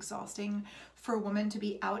too exhausting for a woman to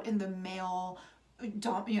be out in the male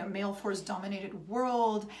force dominated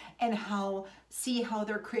world, and how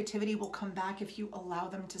their creativity will come back if you allow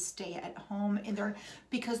them to stay at home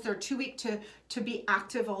because they're too weak to be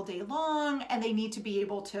active all day long, and they need to be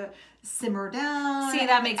able to simmer down. See,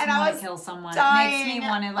 that makes me want to kill someone. Dying. It makes me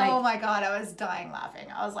want to like. Oh my god, I was dying laughing.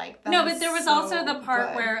 I was like, no, but there was also the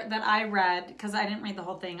part that I read, because I didn't read the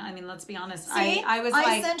whole thing. I mean, let's be honest. See,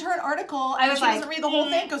 I sent her an article. I was she doesn't read the whole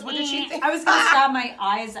thing because what did she think? I was gonna stab my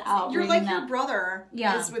eyes out. You're like your brother.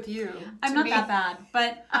 Yeah, is with you. I'm not that bad,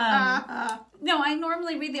 but no, I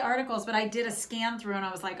normally read the articles, but I did a scan through and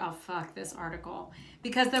I was like, oh fuck this article,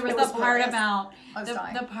 because there was the part about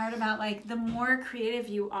the part about like the more creative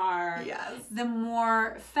you are, the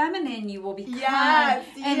more feminine you will become,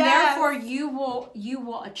 and therefore you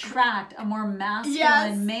will attract a more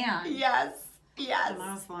masculine man. Yes.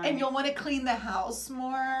 And you'll want to clean the house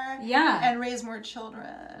more. And raise more children.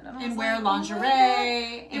 And wear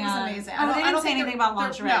lingerie. It was amazing. Oh, they didn't say anything about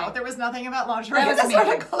lingerie. No, there was nothing about lingerie in this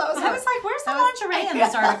article. I was like, where's the lingerie in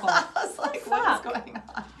this article? I was like, what is going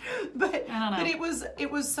on? But I don't know. But it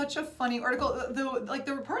was such a funny article. Like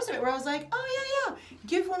there were parts of it where I was like, oh yeah.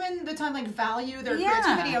 Give women the time, like value their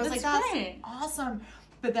creativity. I was like, that's awesome.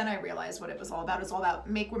 But then I realized what it was all about. It's all about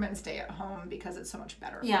make women stay at home because it's so much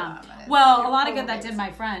better for them. Well, a lot of good that did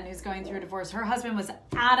my friend who's going through a divorce. Her husband was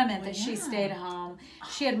adamant that she stayed home.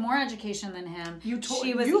 She had more education than him.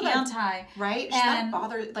 She was anti. Right? That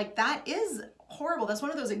bothered. Like, that is horrible. That's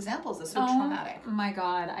one of those examples that's so traumatic. Oh my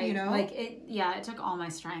God. It took all my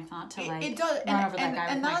strength not to run over that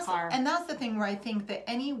guy with my car. And that's the thing where I think that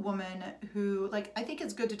any woman who, like, I think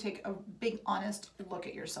it's good to take a big honest look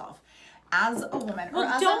at yourself. As a woman, or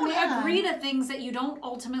as don't a man. agree to things that you don't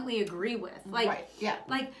ultimately agree with. Like,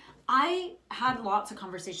 like I had lots of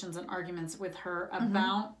conversations and arguments with her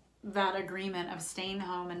about that agreement of staying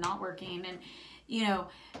home and not working, and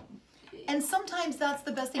and sometimes that's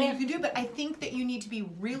the best thing you can do. But I think that you need to be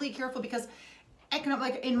really careful because,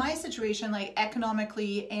 like in my situation, like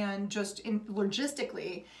economically and just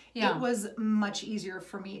logistically, it was much easier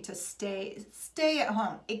for me to stay at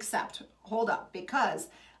home. Except, hold up, because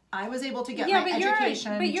I was able to get my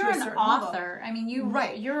education. But you're an author. Level. I mean,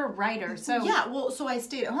 you're a writer. So so I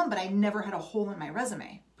stayed at home, but I never had a hole in my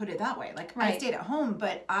resume. Put it that way. Like I stayed at home,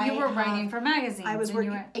 but you were writing for magazines. I was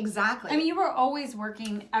working exactly. I mean, you were always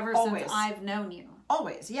working since I've known you.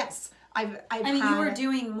 Always, yes. You were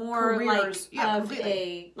doing more careers,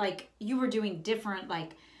 you were doing different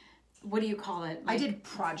what do you call it? I did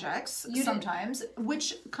projects sometimes,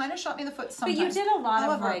 which kind of shot me in the foot sometimes. But you did a lot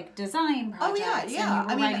of design projects. And you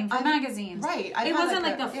were writing for magazines. Right. It wasn't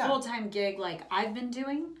like the full-time gig like I've been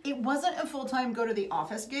doing. It wasn't a full-time go to the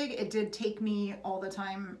office gig. It did take me all the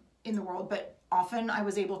time in the world, but often I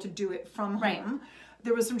was able to do it from home.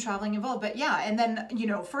 There was some traveling involved, but and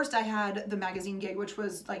then, first I had the magazine gig, which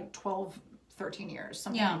was like 13 years,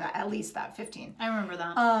 something like that, at least that 15. I remember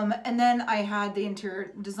that. And then I had the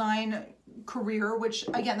interior design career, which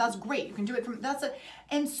again, that's great. You can do it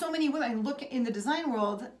and so many women look in the design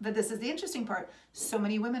world, but this is the interesting part. So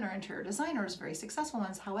many women are interior designers, very successful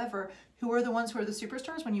ones. However, who are the ones who are the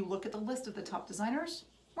superstars? When you look at the list of the top designers,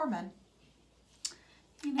 more men.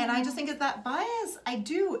 And I just think it's that bias. I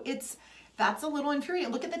do. That's a little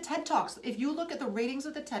infuriating. Look at the TED Talks. If you look at the ratings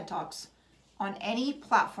of the TED Talks on any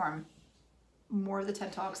platform, more of the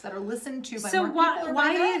TED Talks that are listened to by more people. So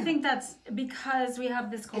why do you think that's? Because we have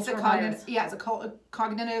this cultural bias. It's a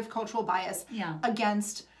cognitive cultural bias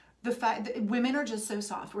against the fact that women are just so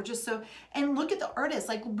soft. We're just so, and look at the artists.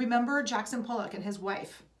 Like, remember Jackson Pollock and his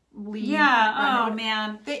wife, Lee. Yeah. Oh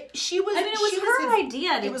man. It was her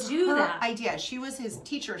idea to do that. Idea. She was his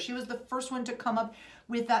teacher. She was the first one to come up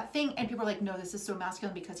with that thing, and people are like, no, this is so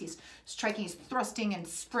masculine because he's striking, he's thrusting and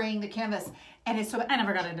spraying the canvas, and it's so. I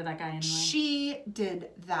never got into that guy anyway. She did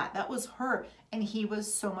that. That was her, and he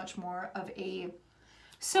was so much more of a.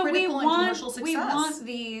 So we want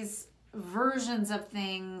these versions of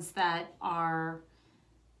things that are.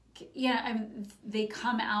 I mean, they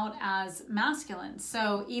come out as masculine.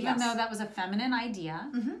 So even though that was a feminine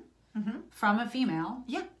idea from a female,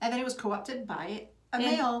 and then it was co-opted by a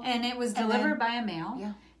male, and it was delivered by a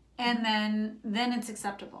male, and then it's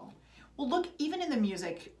acceptable. Well, look, even in the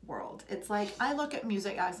music world, it's like I look at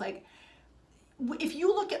music as like, if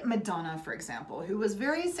you look at Madonna, for example, who was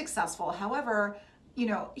very successful, however,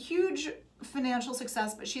 huge financial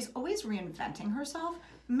success, but she's always reinventing herself.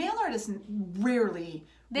 Male artists rarely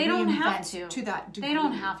they don't have to that degree. They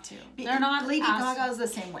don't have to. They're not. Lady Gaga is the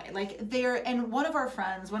same way. Like and one of our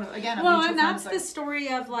friends, and that's the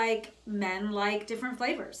story of like men like different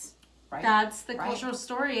flavors. Right. That's the cultural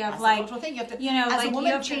story of like, cultural thing. You have to, as like, a woman,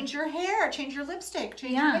 you have to change your hair, change your lipstick,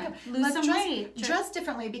 change your makeup, lose some weight, dress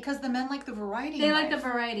differently because the men like the variety. They like the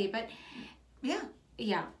variety, but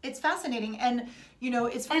yeah, it's fascinating, and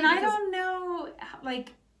it's funny. And I don't know,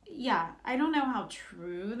 I don't know how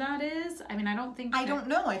true that is. I mean, I don't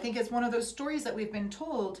know. I think it's one of those stories that we've been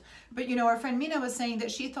told. But, our friend Mina was saying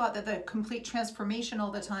that she thought that the complete transformation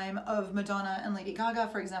all the time of Madonna and Lady Gaga,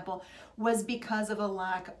 for example, was because of a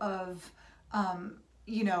lack of,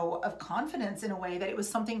 of confidence in a way, that it was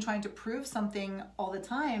something trying to prove something all the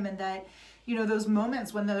time. And that, those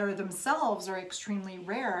moments when they're themselves are extremely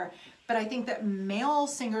rare. But I think that male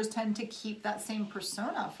singers tend to keep that same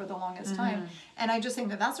persona for the longest time. And I just think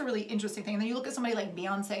that that's a really interesting thing. And then you look at somebody like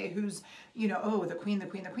Beyonce, who's, the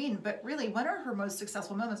queen. But really, when are her most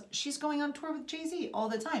successful moments? She's going on tour with Jay-Z all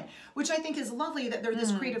the time, which I think is lovely that they're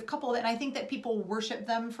this creative couple. And I think that people worship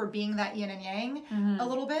them for being that yin and yang a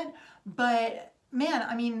little bit. But man,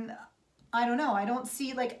 I mean, I don't know. I don't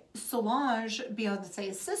see like Solange,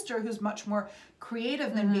 Beyonce's sister, who's much more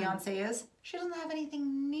creative than Beyonce is. She doesn't have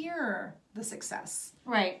anything near the success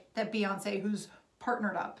that Beyonce, who's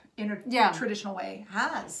partnered up in a traditional way,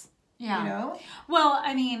 has. Yeah. Well,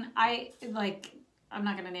 I mean, I'm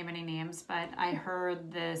not going to name any names, but I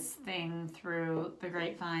heard this thing through the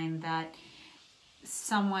grapevine that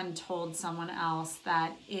someone told someone else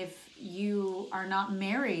that if you are not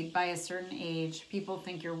married by a certain age, people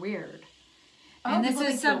think you're weird. And this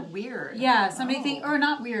is so weird. Yeah, somebody think, or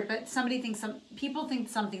not weird, but people think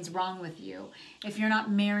something's wrong with you if you're not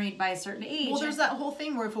married by a certain age. Well, there's that whole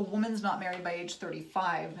thing where if a woman's not married by age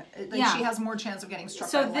 35, she has more chance of getting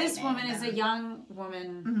struck by lightning. So this woman is a young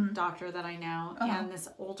woman doctor that I know, and this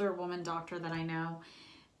older woman doctor that I know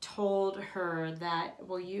told her that,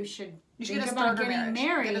 well, you should think about getting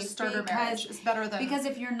married. Get a starter marriage. It's better than... Because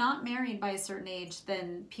if you're not married by a certain age,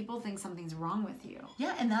 then people think something's wrong with you.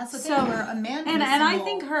 Yeah, and that's the thing where a man and I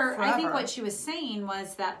think what she was saying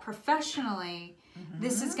was that professionally,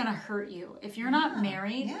 this is going to hurt you. If you're not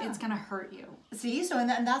married, it's going to hurt you. See, so and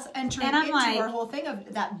that's entering into our whole thing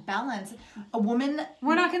of that balance. A woman...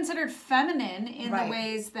 We're not considered feminine in the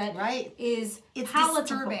ways that is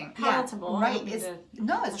disturbing. Palatable. Yeah, right.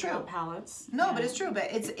 It's true. Palates. No, but it's true. But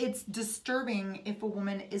it's disturbing if a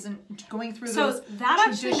woman isn't going through those that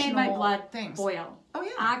actually made my blood boil. Oh,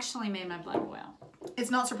 yeah. Actually made my blood boil.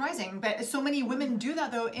 It's not surprising, but so many women do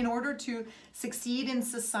that, though, in order to succeed in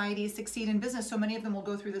society, succeed in business. So many of them will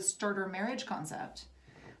go through this starter marriage concept,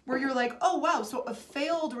 where you're like, oh, wow, so a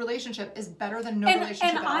failed relationship is better than no relationship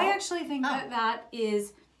at all. And I actually think that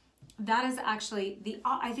is actually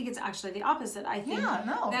I think it's actually the opposite. I think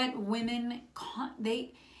that women,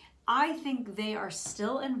 I think they are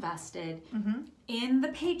still invested in the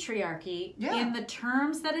patriarchy, in the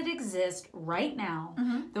terms that it exists right now.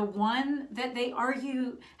 The one that they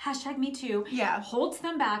argue, #MeToo, holds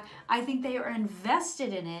them back. I think they are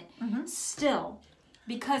invested in it still.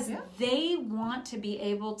 Because they want to be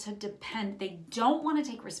able to depend. They don't want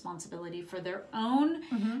to take responsibility for their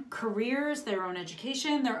own careers, their own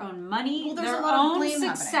education, their own money, their own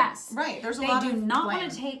success. Right. There's a lot of blame.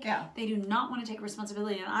 They do not want to take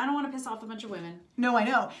responsibility, and I don't want to piss off a bunch of women. No, I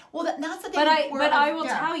know. Well, that's the thing. But I will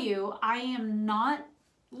tell you, I am not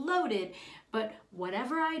loaded. But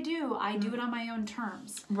whatever I do it on my own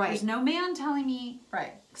terms. Right. There's no man telling me.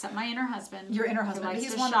 Right. Except my inner husband. Your inner husband.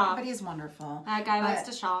 But he's wonderful. That guy likes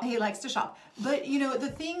to shop. He likes to shop. But,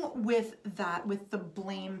 the thing with the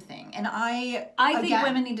blame thing, and I think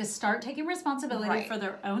women need to start taking responsibility for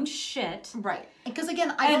their own shit. Right. Because,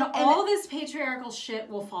 again, all this patriarchal shit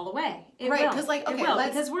will fall away. It will.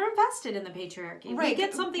 Because we're invested in the patriarchy. Right. We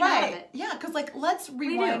get something out of it. Yeah, because, let's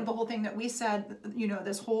rewind the whole thing that we said,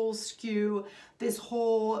 this whole skew, this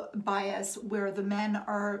whole bias where the men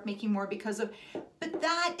are making more because of... But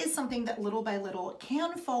that is something that little by little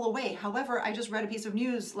can fall away. However, I just read a piece of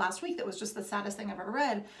news last week that was just the saddest thing I've ever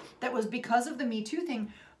read. That was because of the Me Too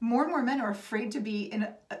thing, more and more men are afraid to be in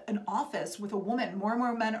an office with a woman. More and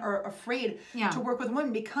more men are afraid to work with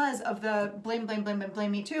women because of the blame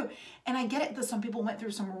Me Too. And I get it that some people went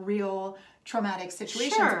through some real traumatic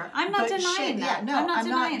situations. Sure, I'm not denying that. Yeah, no, I'm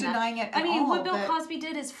not denying it at all. I mean, what Bill Cosby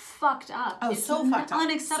did is fucked up. Oh, it's so fucked up.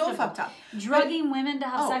 Unacceptable. So fucked up. Drugging women to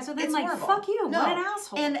have sex with them, like, horrible. fuck you, no. What an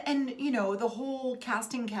asshole. And you know, the whole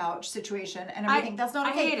casting couch situation and everything, that's not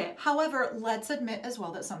okay. I hate it. However, let's admit as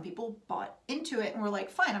well that some people bought into it and were like,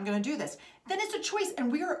 fine, I'm going to do this. Then it's a choice,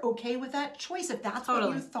 and we are okay with that choice. If that's what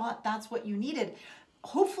you thought, that's what you needed.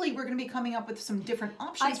 Hopefully, we're going to be coming up with some different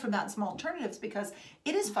options from that and some alternatives, because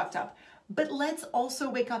it is fucked up. But let's also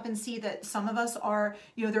wake up and see that some of us are,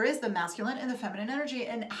 you know, there is the masculine and the feminine energy,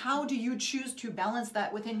 and how do you choose to balance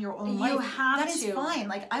that within your own life? You have that is fine.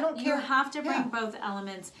 Like, I don't care. You have to bring both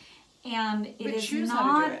elements, and it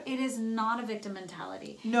is not a victim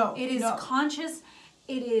mentality. No, it is conscious.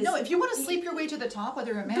 It is. No, if you want to sleep your way to the top,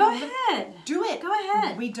 whether you're a man go or woman, ahead. Do it. Go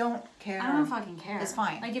ahead. We don't care. I don't fucking care. It's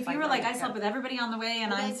fine. Like, if you were like, I slept with everybody on the way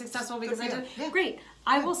and I'm successful because I did, great.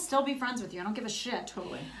 I will still be friends with you. I don't give a shit.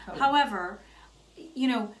 Totally. However, you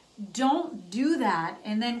know, don't do that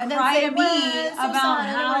and then cry to me about how I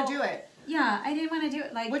didn't want to do it. Yeah, I didn't want to do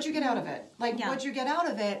it. Like, what'd you get out of it? Like, what'd you get out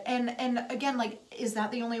of it? And again, like, is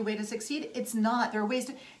that the only way to succeed? It's not. There are ways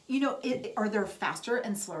to, you know, are there faster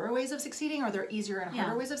and slower ways of succeeding? Are there easier and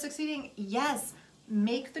harder ways of succeeding? Yes.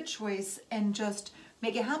 Make the choice and just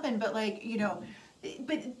make it happen. But like, you know,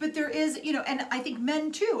 but there is, you know, and I think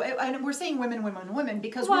men too. And we're saying women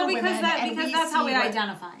because we're women. Because that's how we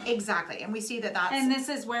identify. Exactly. And we see that that's. And this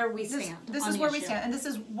is where we stand. This is where we stand. And this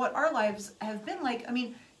is what our lives have been like. I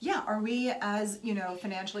mean, yeah, are we as, you know,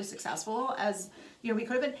 financially successful as, you know, we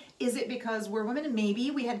could have been? Is it because we're women and maybe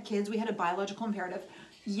we had kids, we had a biological imperative?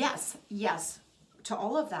 Yes, to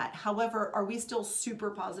all of that. However, are we still super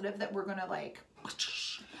positive that we're going to like...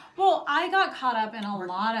 Well, I got caught up in a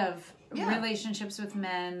lot of relationships with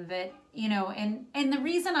men that, you know, and the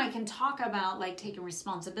reason I can talk about like taking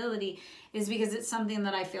responsibility is because it's something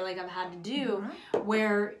that I feel like I've had to do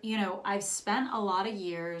where, you know, I've spent a lot of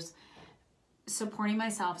years supporting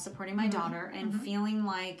myself, supporting my daughter, and feeling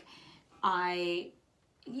like I,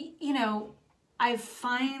 you know, I've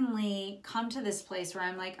finally come to this place where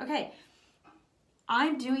I'm like, okay,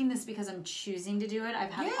 I'm doing this because I'm choosing to do it.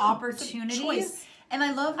 I've had opportunities. And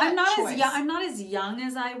I love that I'm not choice. I'm not as young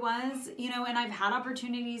as I was, you know, and I've had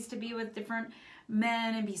opportunities to be with different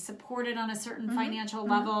men and be supported on a certain financial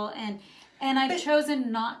level, and I've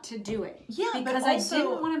chosen not to do it. Yeah, because I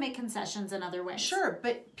didn't want to make concessions in other ways. Sure,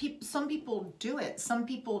 but some people do it. Some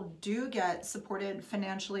people do get supported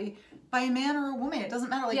financially by a man or a woman. It doesn't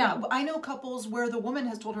matter. Like, I know couples where the woman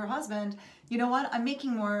has told her husband, you know what, I'm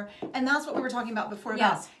making more. And that's what we were talking about before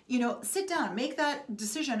about, you know, sit down, make that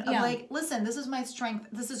decision of like, listen, this is my strength.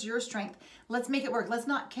 This is your strength. Let's make it work. Let's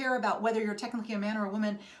not care about whether you're technically a man or a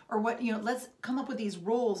woman or what, you know, let's come up with these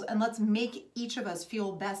roles and let's make each of us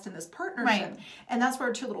feel best in this partnership. Right. And that's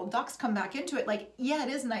where two little ducks come back into it. Like, yeah, it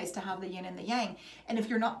is nice to have the yin and the yang. And if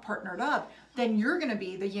you're not partnered up, then you're going to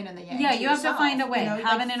be the yin and the yang. Yeah, you have to find a way. You know,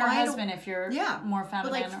 have an inner husband if you're more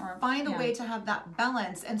feminine. But like, find a way to have that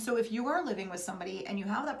balance. And so if you are living with somebody and you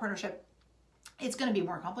have that partnership, it's going to be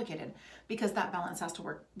more complicated because that balance has to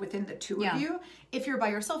work within the two of you. If you're by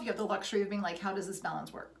yourself, you have the luxury of being like, how does this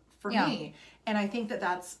balance work for me? And I think that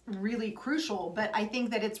that's really crucial. But I think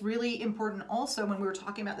that it's really important also when we were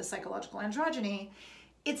talking about the psychological androgyny,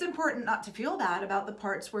 it's important not to feel bad about the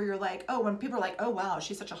parts where you're like, oh, when people are like, oh, wow,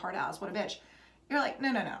 she's such a hard ass, what a bitch. You're like,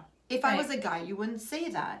 no. If I was a guy, you wouldn't say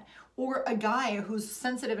that. Or a guy who's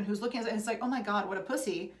sensitive and who's looking at it and it's like, oh my God, what a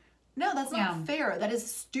pussy. No, that's not fair. That is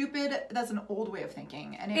stupid. That's an old way of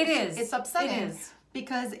thinking. And it's upsetting. It is.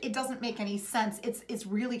 Because it doesn't make any sense. It's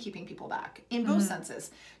really keeping people back in both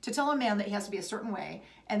senses. To tell a man that he has to be a certain way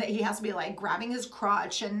and that he has to be like grabbing his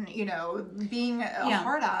crotch and, you know, being a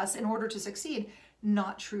hard ass in order to succeed,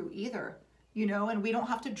 not true either. You know, and we don't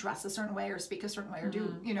have to dress a certain way or speak a certain way or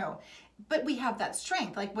do, you know, but we have that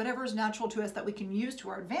strength, like whatever's natural to us that we can use to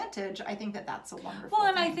our advantage. I think that that's a wonderful thing.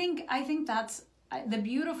 And I think that's the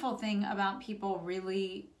beautiful thing about people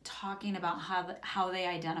really talking about how they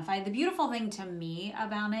identify. The beautiful thing to me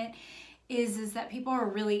about it is that people are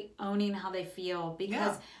really owning how they feel,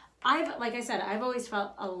 because like I said, I've always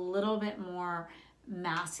felt a little bit more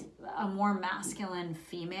a more masculine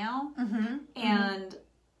female, and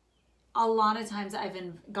a lot of times I've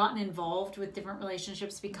gotten involved with different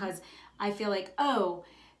relationships because I feel like, oh,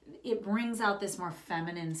 it brings out this more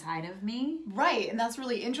feminine side of me. Right. And that's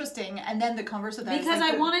really interesting. And then the converse of that because is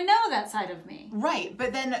like I want to know that side of me. Right.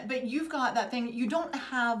 But you've got that thing. You don't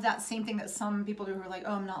have that same thing that some people do who are like,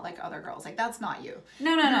 oh, I'm not like other girls. Like, that's not you.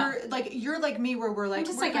 No. You're like me where we're like. I'm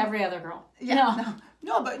just like every other girl. Yeah. No.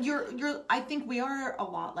 No, but I think we are a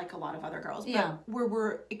lot like a lot of other girls. But where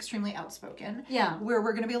we're extremely outspoken. Yeah. Where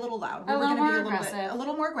we're going to be a little loud. Where we're going to be a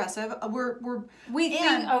little more aggressive. We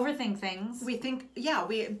overthink things. We think,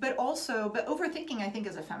 but overthinking, I think,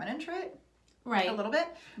 is a feminine trait. Right. A little bit.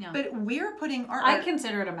 Yeah. But we're putting our... I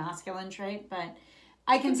consider it a masculine trait, but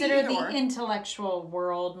I consider the intellectual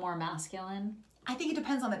world more masculine. I think it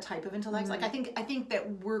depends on the type of intellect. Like I think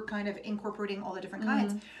that we're kind of incorporating all the different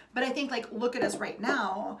kinds. But I think like look at us right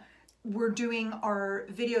now. We're doing our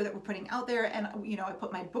video that we're putting out there, and I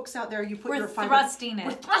put my books out there. You put your thrusting it.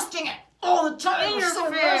 We're thrusting it all the time. In your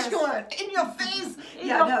so face. Masculine. In your face.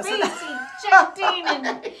 Ejecting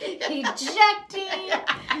and ejecting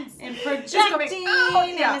and projecting.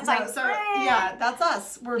 That's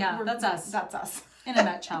us. That's us. That's us. In a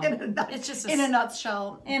nutshell. It's just in a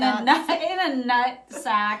nutshell. In a nut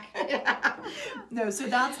sack. No, so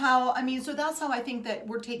that's how I think that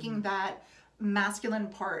we're taking that masculine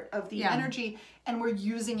part of the energy and we're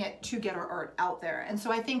using it to get our art out there. And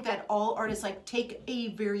so I think that all artists like take a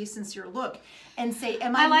very sincere look and say,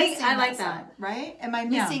 am I missing that side, right? Am I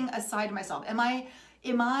missing a side of myself? Am I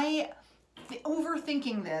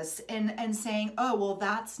overthinking this and saying, oh, well,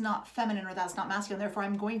 that's not feminine or that's not masculine, therefore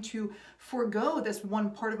I'm going to forego this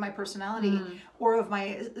one part of my personality or of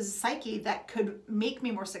my psyche that could make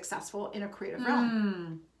me more successful in a creative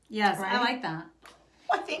realm. Yes, right? I like that.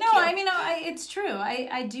 Well, thank you. I mean, it's true.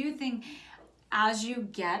 I do think as you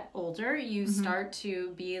get older, you start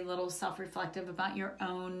to be a little self-reflective about your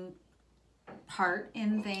own part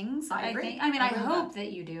in things. I agree. I hope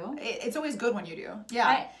that you do. It's always good when you do.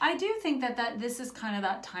 Yeah. I do think that this is kind of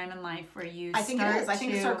that time in life where you I think it is. I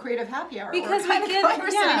think it's our creative happy hour. Because we're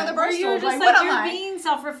sitting on the bar stool. You're just you're being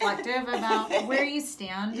self-reflective about where you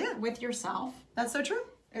stand with yourself. That's so true.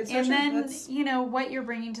 It's so and true. then, what you're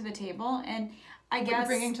bringing to the table. And I guess... What you're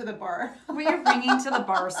bringing to the bar. What you're bringing to the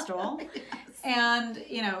bar stool. Yes. And,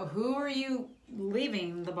 who are you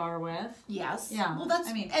leaving the bar with? Yes. Yeah. Well, as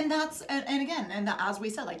we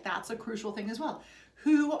said, like, that's a crucial thing as well.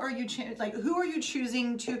 Who are you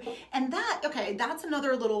choosing to, and that's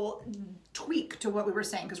another little tweak to what we were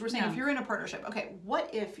saying, because we're saying if you're in a partnership, what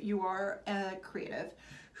if you are a creative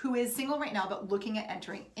who is single right now, but looking at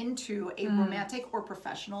entering into a romantic or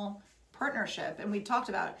professional partnership? And we talked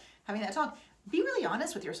about having that talk. Be really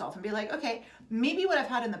honest with yourself and be like, okay, maybe what I've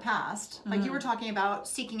had in the past, like you were talking about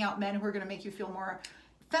seeking out men who are going to make you feel more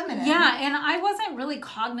feminine. Yeah, and I wasn't really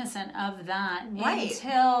cognizant of that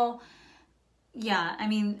until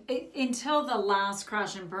the last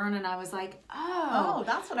crash and burn, and I was like, oh,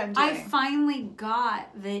 that's what I'm doing. I finally got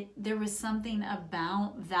that there was something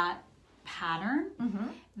about that pattern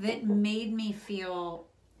that made me feel,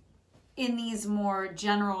 in these more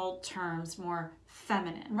general terms, more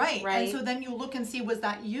feminine. Right. And so then you look and see, was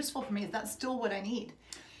that useful for me? Is that still what I need?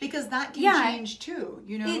 Because that can change too,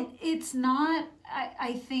 It's not,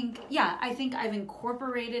 I think I've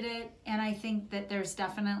incorporated it, and I think that there's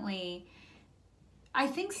definitely, I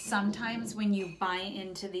think sometimes when you buy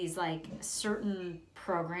into these like certain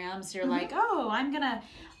programs, you're like, oh, I'm gonna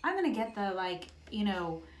get the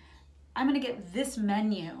I'm gonna get this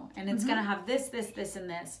menu, and it's gonna have this, and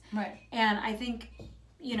this. Right. And I think,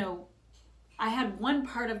 I had one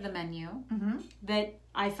part of the menu that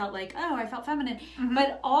I felt like, oh, I felt feminine,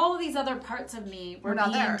 but all these other parts of me were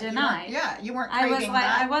being denied. You weren't craving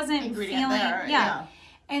I wasn't ingredient feeling there. Yeah.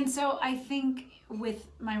 And so I think with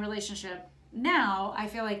my relationship now, I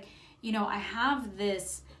feel like, I have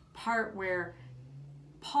this part where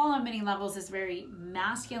Paul on many levels is very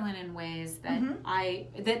masculine in ways that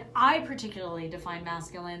I particularly define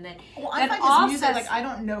masculine. I find his music, I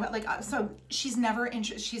don't know, so she's never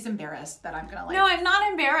she's embarrassed that I'm gonna No, I'm not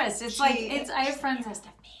embarrassed. It's I have friends that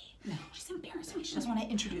stuff. No, she's embarrassing me. She doesn't want to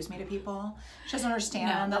introduce me to people. She doesn't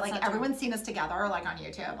understand that everyone's seen us together, on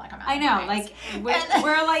YouTube. I know,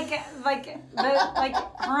 we're like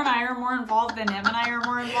her and I are more involved than him and I are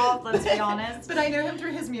more involved. Let's be honest. But I know him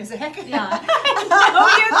through his music. Yeah, I know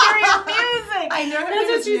you through your music. I know him That's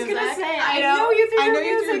through what she's music. gonna say. I know you through your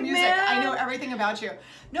music, man. I know everything about you.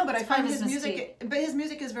 No, but I find his music. But his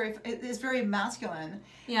music is very masculine.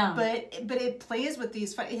 Yeah. But it plays with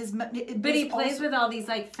these. But he plays with all these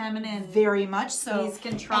feminine. Very much so. These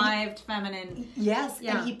contrived feminine. Yes.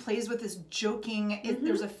 Yeah. And he plays with this joking.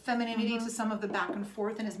 There's a femininity to some of the back and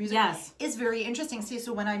forth in his music. Yes. It's very interesting. See,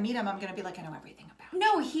 so when I meet him, I'm gonna be like, I know everything about him.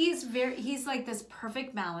 No, he's like this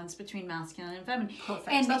perfect balance between masculine and feminine. Perfect.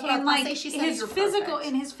 And, so that's what I say. She said his physical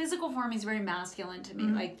perfect. In his physical form, he's very masculine to me.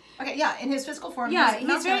 In his physical form,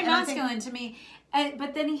 he's very masculine to me.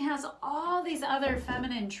 But then he has all these other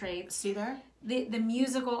feminine traits. See there? the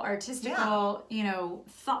musical, artistical, you know,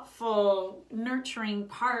 thoughtful, nurturing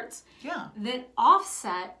parts that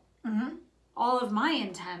offset all of my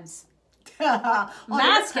intense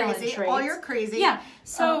masculine traits. All your crazy. Yeah.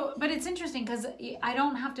 So, but it's interesting because I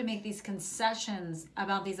don't have to make these concessions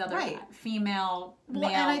about these other female,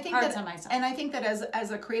 male parts of myself. And I think that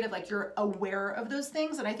as a creative, like, you're aware of those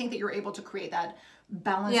things, and I think that you're able to create that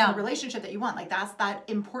balance in the relationship that you want. Like, that's that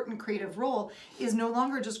important creative role is no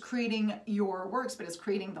longer just creating your works, but it's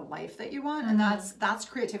creating the life that you want. And that's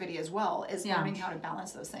creativity as well, is learning how to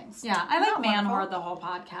balance those things. Yeah. I like man-whore the whole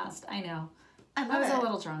podcast. I know. I was a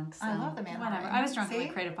little drunk. So I love the man. Whatever. I was drunk on the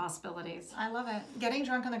creative possibilities. I love it. Getting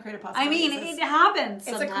drunk on the creative possibilities. I mean, it happens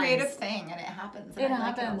sometimes. It's a creative thing, and it happens. It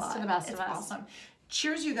happens to the best of us. It's awesome.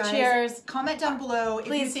 Cheers, you guys. Cheers. Comment down below if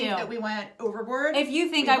you think that we went overboard. If you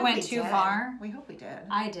think I went too far. We hope we did.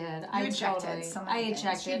 I did. I ejected. I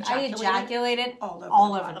ejaculated all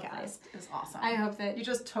over the place. It was awesome. I hope that you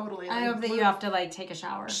just totally. I hope that you have to like take a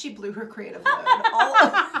shower. She blew her creative load all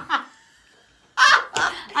over.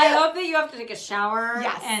 I hope that you have to take a shower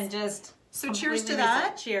and just... So cheers to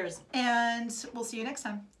that. Cheers. And we'll see you next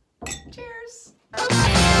time. Cheers.